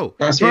 So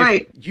that's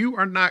right. You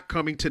are not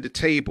coming to the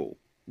table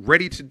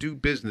ready to do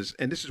business.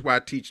 And this is why I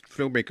teach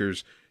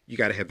filmmakers, you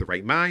got to have the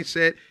right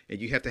mindset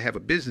and you have to have a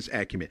business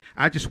acumen.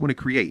 I just want to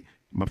create,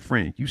 my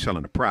friend, you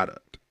selling a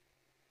product.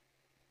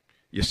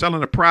 You're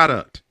selling a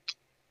product.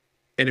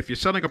 And if you're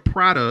selling a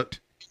product,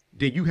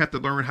 then you have to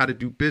learn how to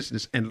do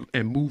business and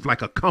move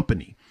like a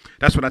company.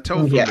 That's what I tell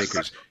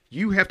filmmakers.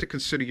 You have to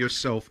consider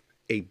yourself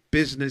a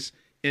business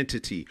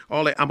entity.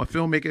 All that, I'm a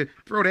filmmaker,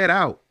 throw that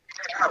out.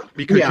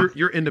 Because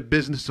you're in the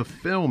business of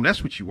film.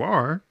 That's what you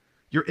are.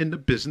 You're in the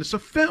business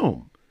of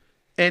film.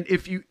 And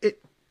if you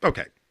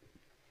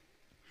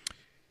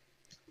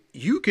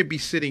could be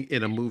sitting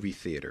in a movie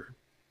theater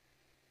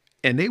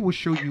and they will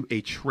show you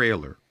a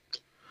trailer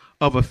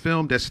of a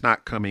film that's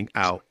not coming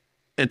out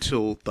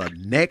until the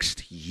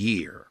next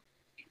year.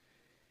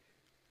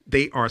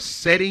 They are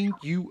setting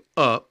you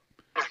up.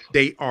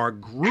 They are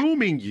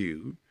grooming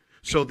you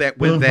so that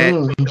when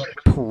that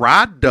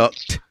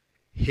product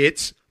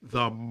hits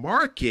the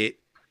market,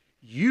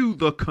 you,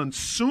 the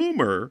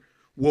consumer,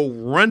 will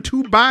run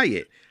to buy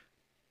it.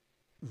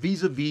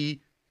 Vis-a-vis,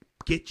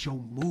 get your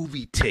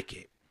movie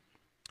ticket.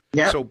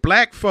 Yep. So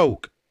black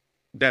folk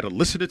that are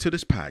listening to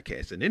this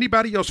podcast, and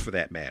anybody else for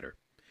that matter,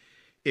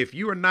 if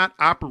you are not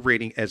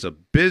operating as a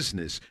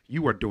business,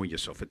 you are doing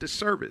yourself a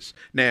disservice.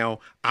 Now,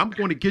 I'm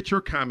going to get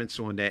your comments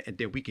on that, and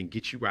then we can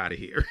get you out of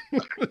here.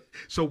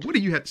 So what do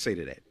you have to say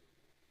to that?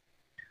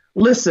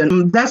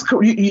 Listen,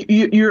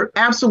 you're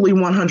absolutely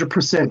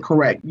 100%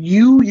 correct.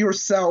 You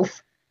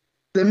yourself,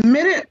 here's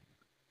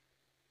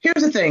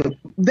the thing.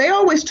 They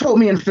always told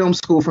me in film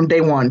school from day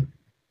one,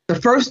 the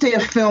first day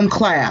of film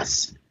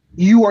class,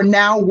 you are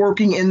now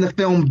working in the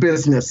film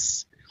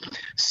business.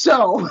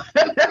 So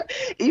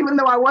even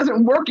though I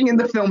wasn't working in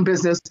the film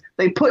business,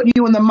 they put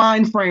you in the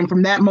mind frame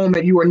from that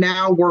moment, you are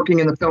now working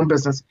in the film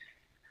business.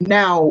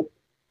 Now,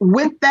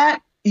 with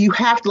that, you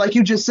have to, like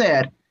you just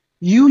said,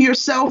 you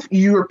yourself,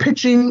 you're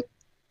pitching,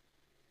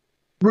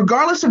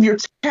 regardless of your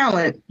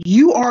talent,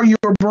 you are your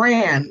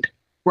brand,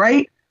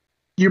 right?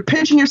 You're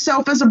pitching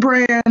yourself as a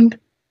brand.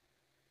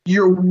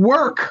 Your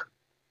work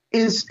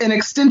is an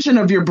extension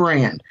of your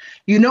brand.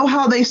 You know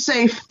how they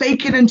say,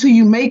 fake it until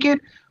you make it?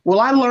 Well,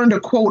 I learned a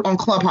quote on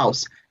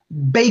Clubhouse,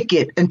 bake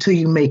it until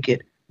you make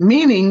it,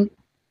 meaning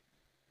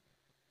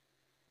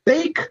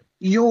bake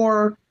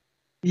your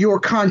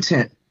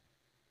content.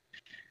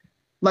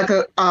 Like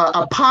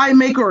a pie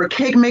maker or a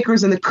cake maker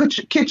is in the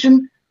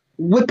kitchen,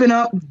 whipping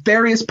up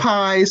various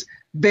pies,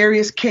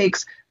 various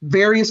cakes,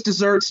 various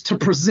desserts to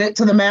present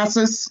to the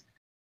masses.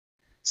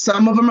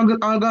 Some of them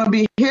are going to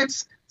be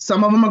hits.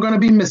 Some of them are going to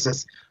be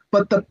misses.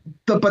 But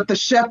the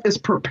chef is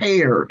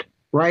prepared,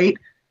 right?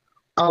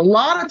 A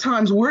lot of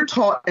times we're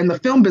taught in the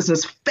film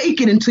business,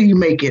 fake it until you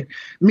make it,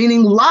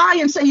 meaning lie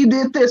and say you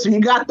did this or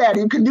you got that,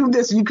 you could do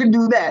this, you could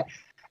do that.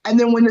 And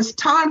then when it's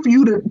time for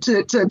you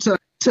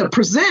to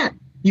present,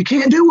 you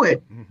can't do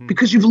it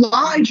because you've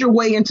lied your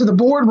way into the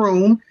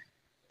boardroom,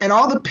 and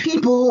all the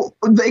people,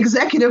 the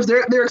executives,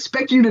 they're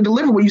expecting you to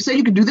deliver. Well, you say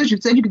you could do this, you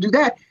said you could do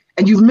that,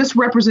 and you've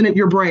misrepresented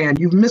your brand.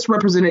 You've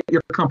misrepresented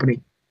your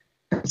company.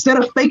 Instead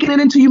of faking it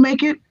until you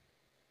make it,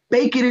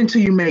 bake it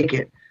until you make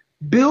it.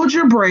 Build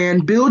your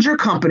brand, build your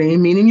company,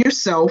 meaning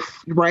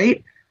yourself,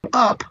 right,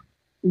 up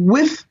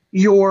with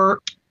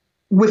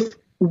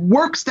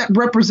works that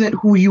represent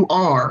who you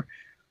are,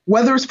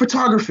 whether it's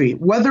photography,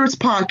 whether it's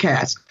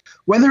podcasts,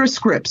 whether it's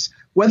scripts,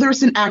 whether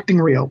it's an acting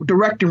reel,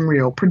 directing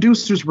reel,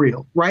 producer's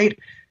reel, right?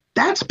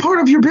 That's part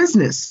of your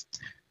business.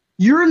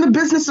 You're in the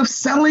business of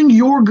selling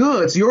your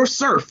goods,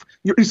 yourself,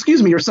 your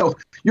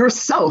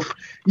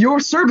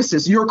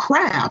services, your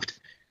craft.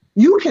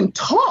 You can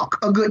talk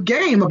a good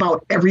game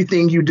about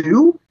everything you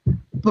do,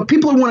 but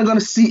people are going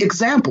to see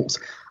examples.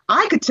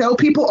 I could tell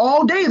people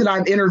all day that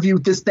I've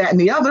interviewed this, that, and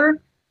the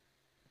other,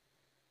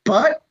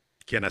 but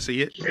can I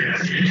see it?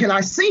 Can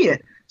I see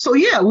it? So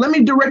yeah, let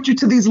me direct you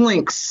to these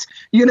links.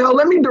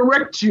 Let me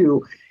direct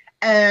you.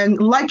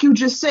 And like you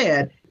just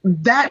said,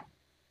 that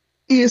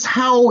is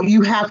how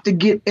you have to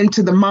get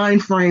into the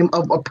mind frame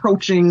of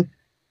approaching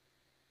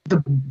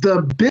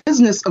the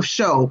business of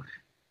show.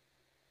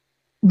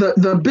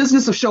 The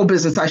business of show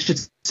business, I should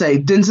say.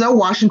 Denzel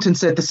Washington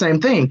said the same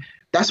thing.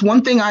 That's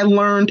one thing I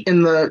learned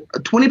in the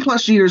 20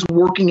 plus years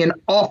working in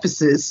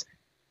offices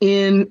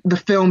in the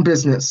film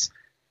business,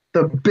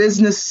 the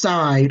business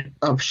side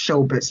of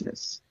show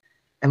business.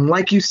 And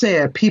like you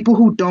said, people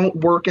who don't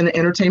work in the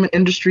entertainment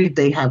industry,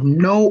 they have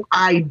no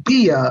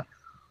idea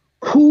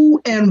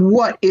who and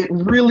what it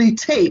really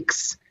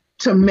takes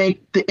to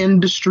make the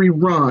industry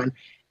run.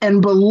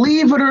 And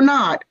believe it or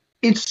not,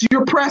 it's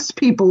your press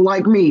people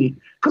like me.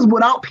 Because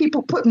without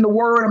people putting the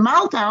word of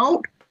mouth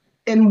out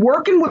and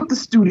working with the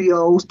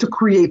studios to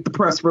create the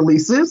press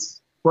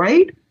releases,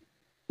 right?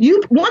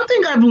 One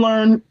thing I've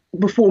learned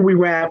before we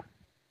wrap,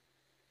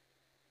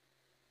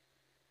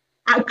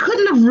 I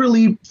couldn't have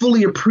really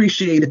fully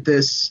appreciated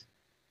this.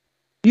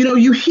 You know,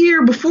 you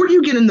hear, before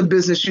you get in the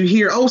business, you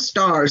hear, oh,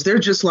 stars, they're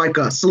just like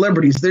us.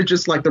 Celebrities, they're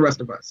just like the rest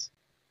of us.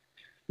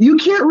 You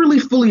can't really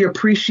fully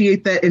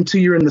appreciate that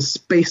until you're in the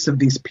space of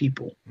these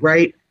people,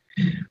 right?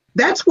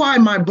 That's why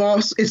my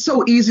boss, it's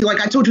so easy. Like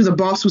I told you, the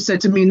boss who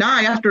said to me,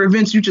 Nye, after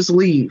events, you just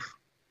leave.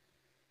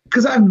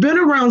 Because I've been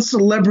around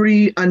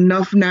celebrity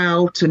enough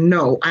now to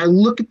know. I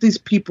look at these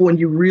people and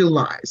you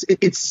realize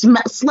it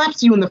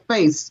slaps you in the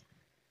face.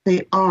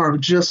 They are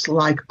just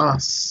like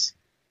us,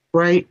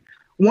 right?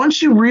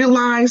 Once you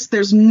realize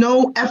there's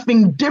no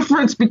effing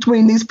difference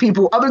between these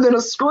people other than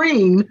a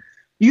screen,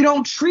 you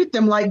don't treat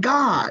them like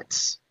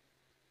gods.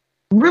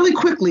 Really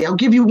quickly, I'll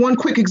give you one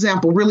quick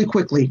example really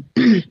quickly.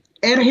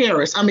 Ed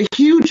Harris. I'm a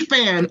huge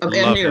fan of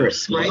Ed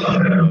Harris, right?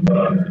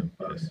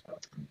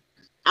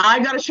 I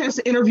got a chance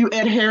to interview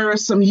Ed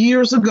Harris some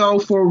years ago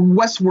for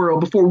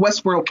Westworld, before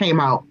Westworld came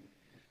out.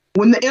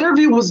 When the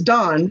interview was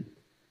done,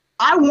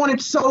 I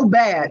wanted so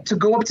bad to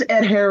go up to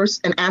Ed Harris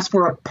and ask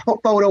for a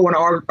photo and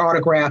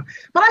autograph,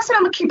 but I said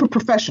I'm gonna keep it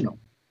professional.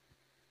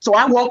 So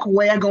I walk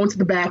away, I go into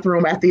the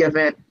bathroom at the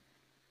event.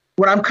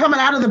 When I'm coming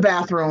out of the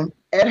bathroom,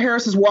 Ed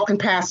Harris is walking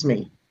past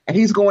me and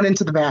he's going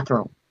into the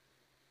bathroom.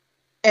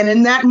 And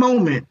in that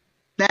moment,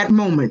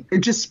 it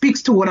just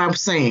speaks to what I'm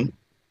saying.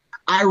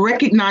 I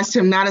recognized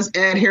him not as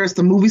Ed Harris,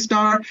 the movie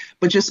star,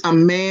 but just a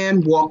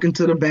man walking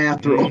to the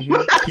bathroom.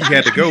 He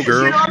had to go,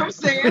 girl. You know what I'm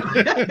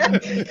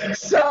saying?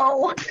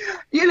 So,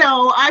 you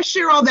know, I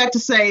share all that to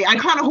say, I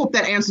kind of hope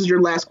that answers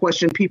your last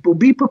question, people.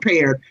 Be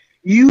prepared.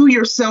 You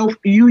yourself,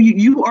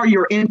 you are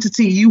your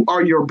entity. You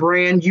are your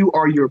brand. You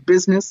are your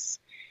business.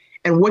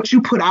 And what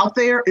you put out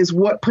there is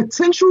what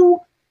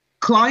potential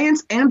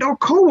clients and or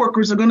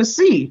coworkers are going to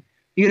see.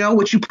 You know,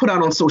 what you put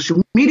out on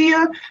social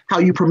media, how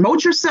you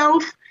promote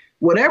yourself.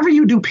 Whatever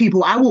you do,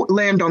 people, I will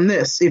land on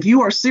this. If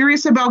you are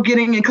serious about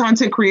getting in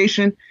content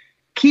creation,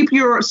 keep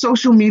your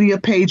social media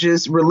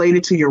pages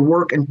related to your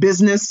work and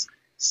business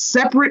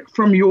separate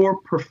from your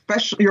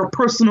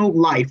personal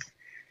life,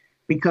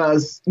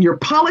 because your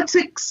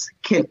politics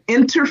can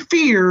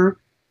interfere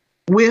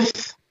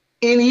with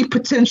any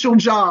potential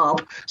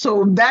job.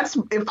 So that's,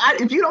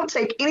 if you don't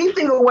take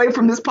anything away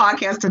from this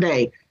podcast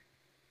today,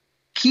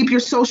 keep your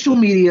social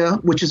media,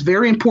 which is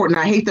very important.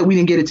 I hate that we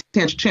didn't get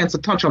a chance to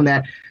touch on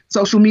that.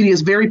 Social media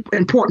is very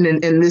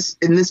important in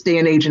this day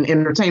and age in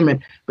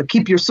entertainment, but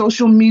keep your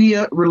social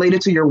media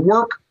related to your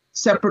work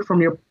separate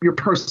from your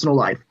personal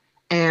life.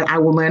 And I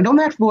will land on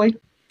that, Floyd.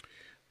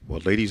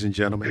 Well, ladies and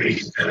gentlemen,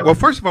 well,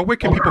 first of all, where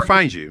can people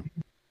find you?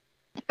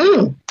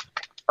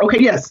 Okay,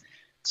 yes.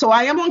 So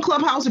I am on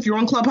Clubhouse. If you're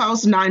on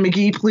Clubhouse, Nye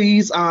Mcgee,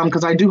 please,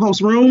 because I do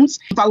host rooms.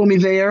 Follow me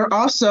there.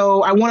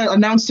 Also, I want to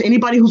announce to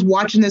anybody who's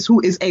watching this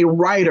who is a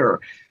writer,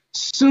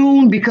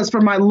 soon, because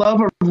for my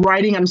love of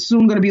writing, I'm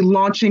soon going to be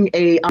launching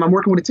I'm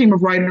working with a team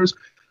of writers.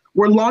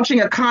 We're launching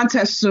a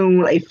contest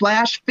soon, a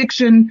flash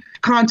fiction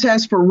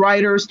contest for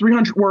writers,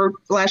 300-word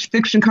flash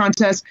fiction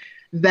contest,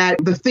 that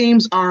the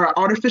themes are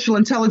artificial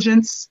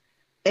intelligence,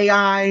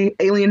 AI,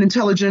 alien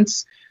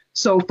intelligence.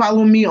 So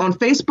follow me on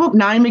Facebook,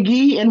 Nye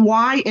Mcgee,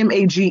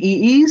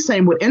 Nymagee.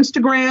 Same with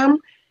Instagram,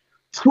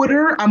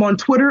 Twitter. I'm on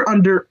Twitter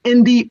under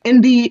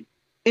Indie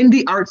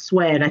Art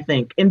Swag, I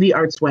think. Indie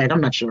Art Swag,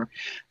 I'm not sure.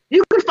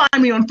 You can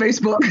find me on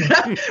Facebook,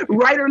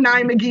 writer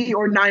Nye Mcgee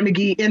or Nye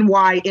Mcgee,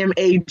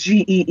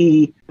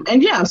 Nymagee.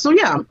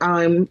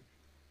 And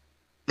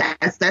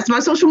that's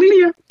my social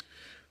media.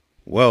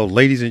 Well,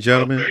 ladies and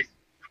gentlemen,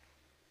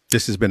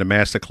 this has been a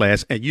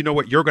masterclass. And you know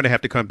what? You're going to have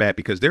to come back,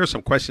 because there are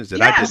some questions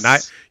that I did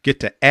not get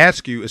to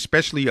ask you,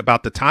 especially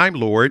about the Time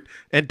Lord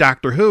and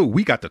Doctor Who.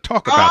 We got to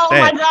talk about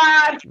that. Oh, my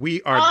God.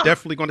 We are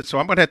definitely going to. So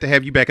I'm going to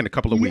have you back in a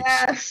couple of weeks.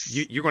 Yes.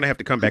 You're going to have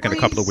to come back in a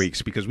couple of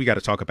weeks, because we got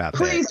to talk about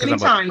that.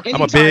 Anytime.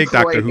 I'm a big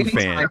Doctor Who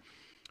fan.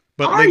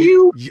 But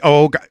you?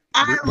 Oh, God.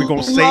 We're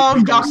going to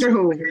say Doctor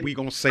Who. We're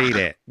going to say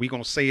that. We're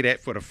going to say that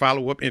for the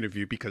follow-up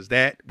interview, because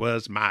that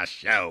was my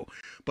show.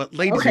 But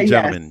ladies and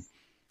gentlemen,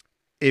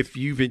 if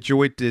you've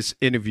enjoyed this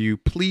interview,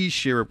 please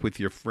share it with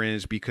your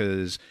friends,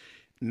 because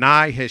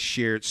Nye has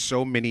shared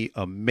so many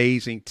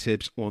amazing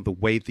tips on the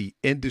way the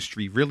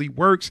industry really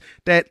works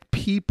that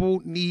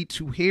people need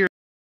to hear.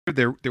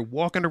 They're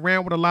walking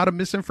around with a lot of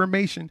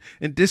misinformation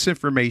and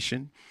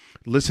disinformation,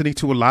 listening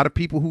to a lot of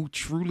people who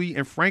truly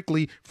and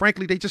frankly,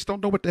 they just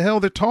don't know what the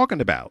hell they're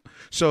talking about.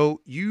 So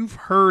you've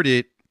heard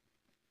it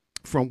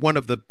from one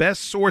of the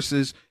best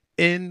sources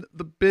in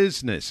the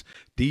business.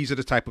 These are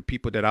the type of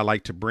people that I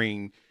like to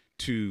bring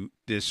to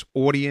this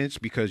audience,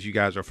 because you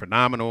guys are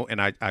phenomenal and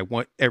I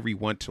want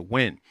everyone to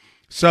win.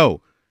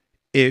 So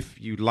If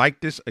you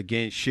like this,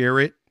 again, share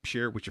it.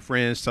 Share it with your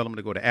friends. Tell them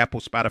to go to Apple,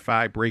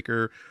 Spotify,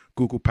 Breaker,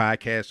 Google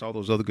Podcasts, all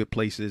those other good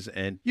places.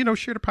 And,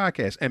 share the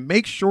podcast. And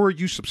make sure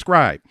you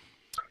subscribe.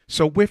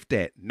 So with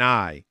that,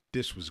 Nye,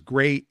 this was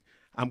great.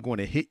 I'm going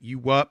to hit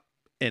you up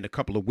in a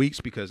couple of weeks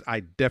because I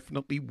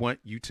definitely want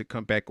you to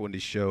come back on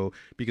this show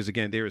because,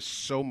 again, there is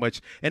so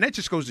much. And that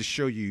just goes to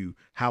show you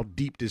how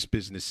deep this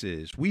business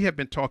is. We have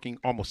been talking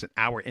almost an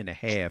hour and a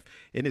half,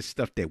 and it's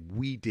stuff that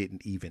we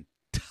didn't even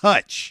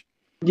touch.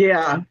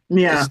 Yeah.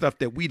 It's stuff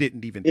that we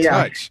didn't even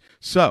touch.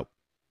 So,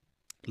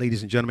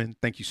 ladies and gentlemen,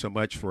 thank you so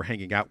much for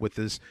hanging out with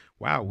us.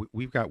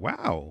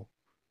 Wow,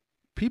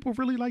 people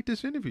really like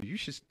this interview. You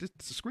should. The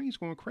screen's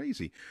going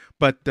crazy,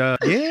 but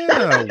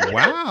yeah,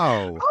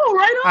 wow. Oh,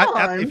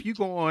 right on. If you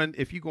go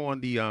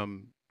on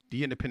the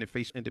independent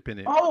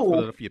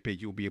Philadelphia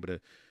page, you'll be able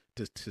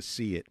to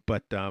see it.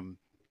 But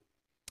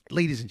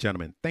ladies and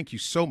gentlemen, thank you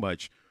so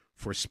much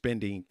for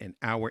spending an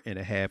hour and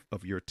a half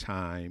of your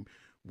time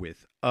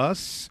with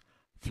us,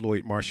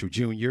 Floyd Marshall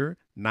Jr.,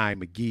 Nye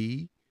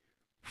Mcgee,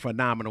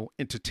 phenomenal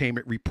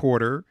entertainment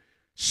reporter,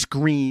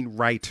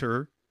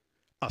 screenwriter,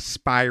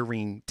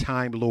 aspiring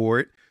Time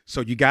Lord.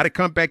 So you got to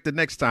come back the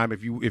next time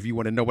if you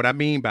want to know what I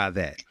mean by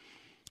that.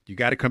 You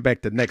got to come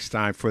back the next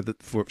time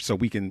so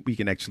we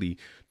can actually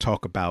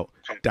talk about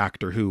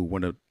Doctor Who,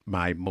 one of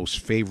my most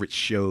favorite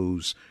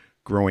shows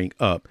growing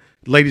up.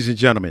 Ladies and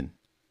gentlemen,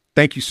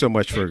 thank you so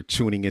much for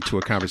tuning into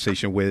A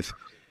Conversation With.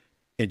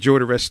 Enjoy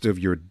the rest of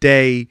your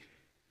day.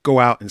 Go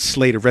out and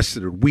slay the rest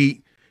of the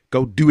week.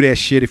 Go do that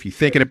shit. If you're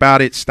thinking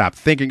about it, stop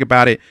thinking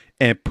about it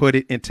and put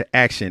it into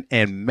action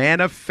and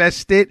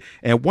manifest it.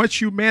 And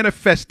once you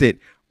manifest it,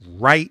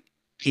 write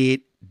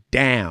it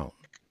down.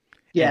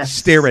 Yes. And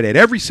stare at it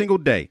every single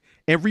day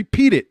and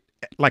repeat it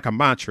like a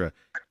mantra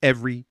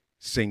every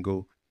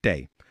single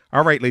day.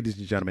 All right, ladies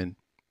and gentlemen,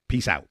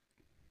 peace out.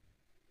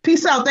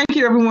 Peace out. Thank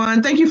you,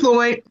 everyone. Thank you,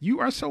 Floyd. You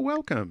are so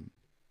welcome.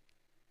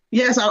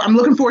 Yes, I'm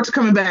looking forward to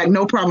coming back.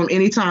 No problem.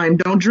 Anytime.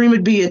 Don't dream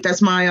it, be it.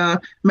 That's my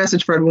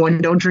message for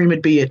everyone. Don't dream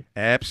it, be it.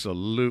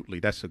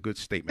 Absolutely. That's a good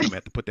statement. I'm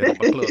going to have to put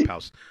that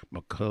on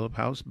my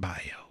clubhouse bio.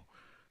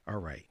 All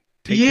right.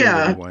 Take care,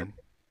 everyone.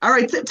 All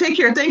right. Take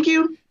care. Thank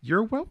you.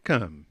 You're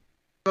welcome.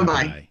 Bye-bye.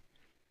 Bye.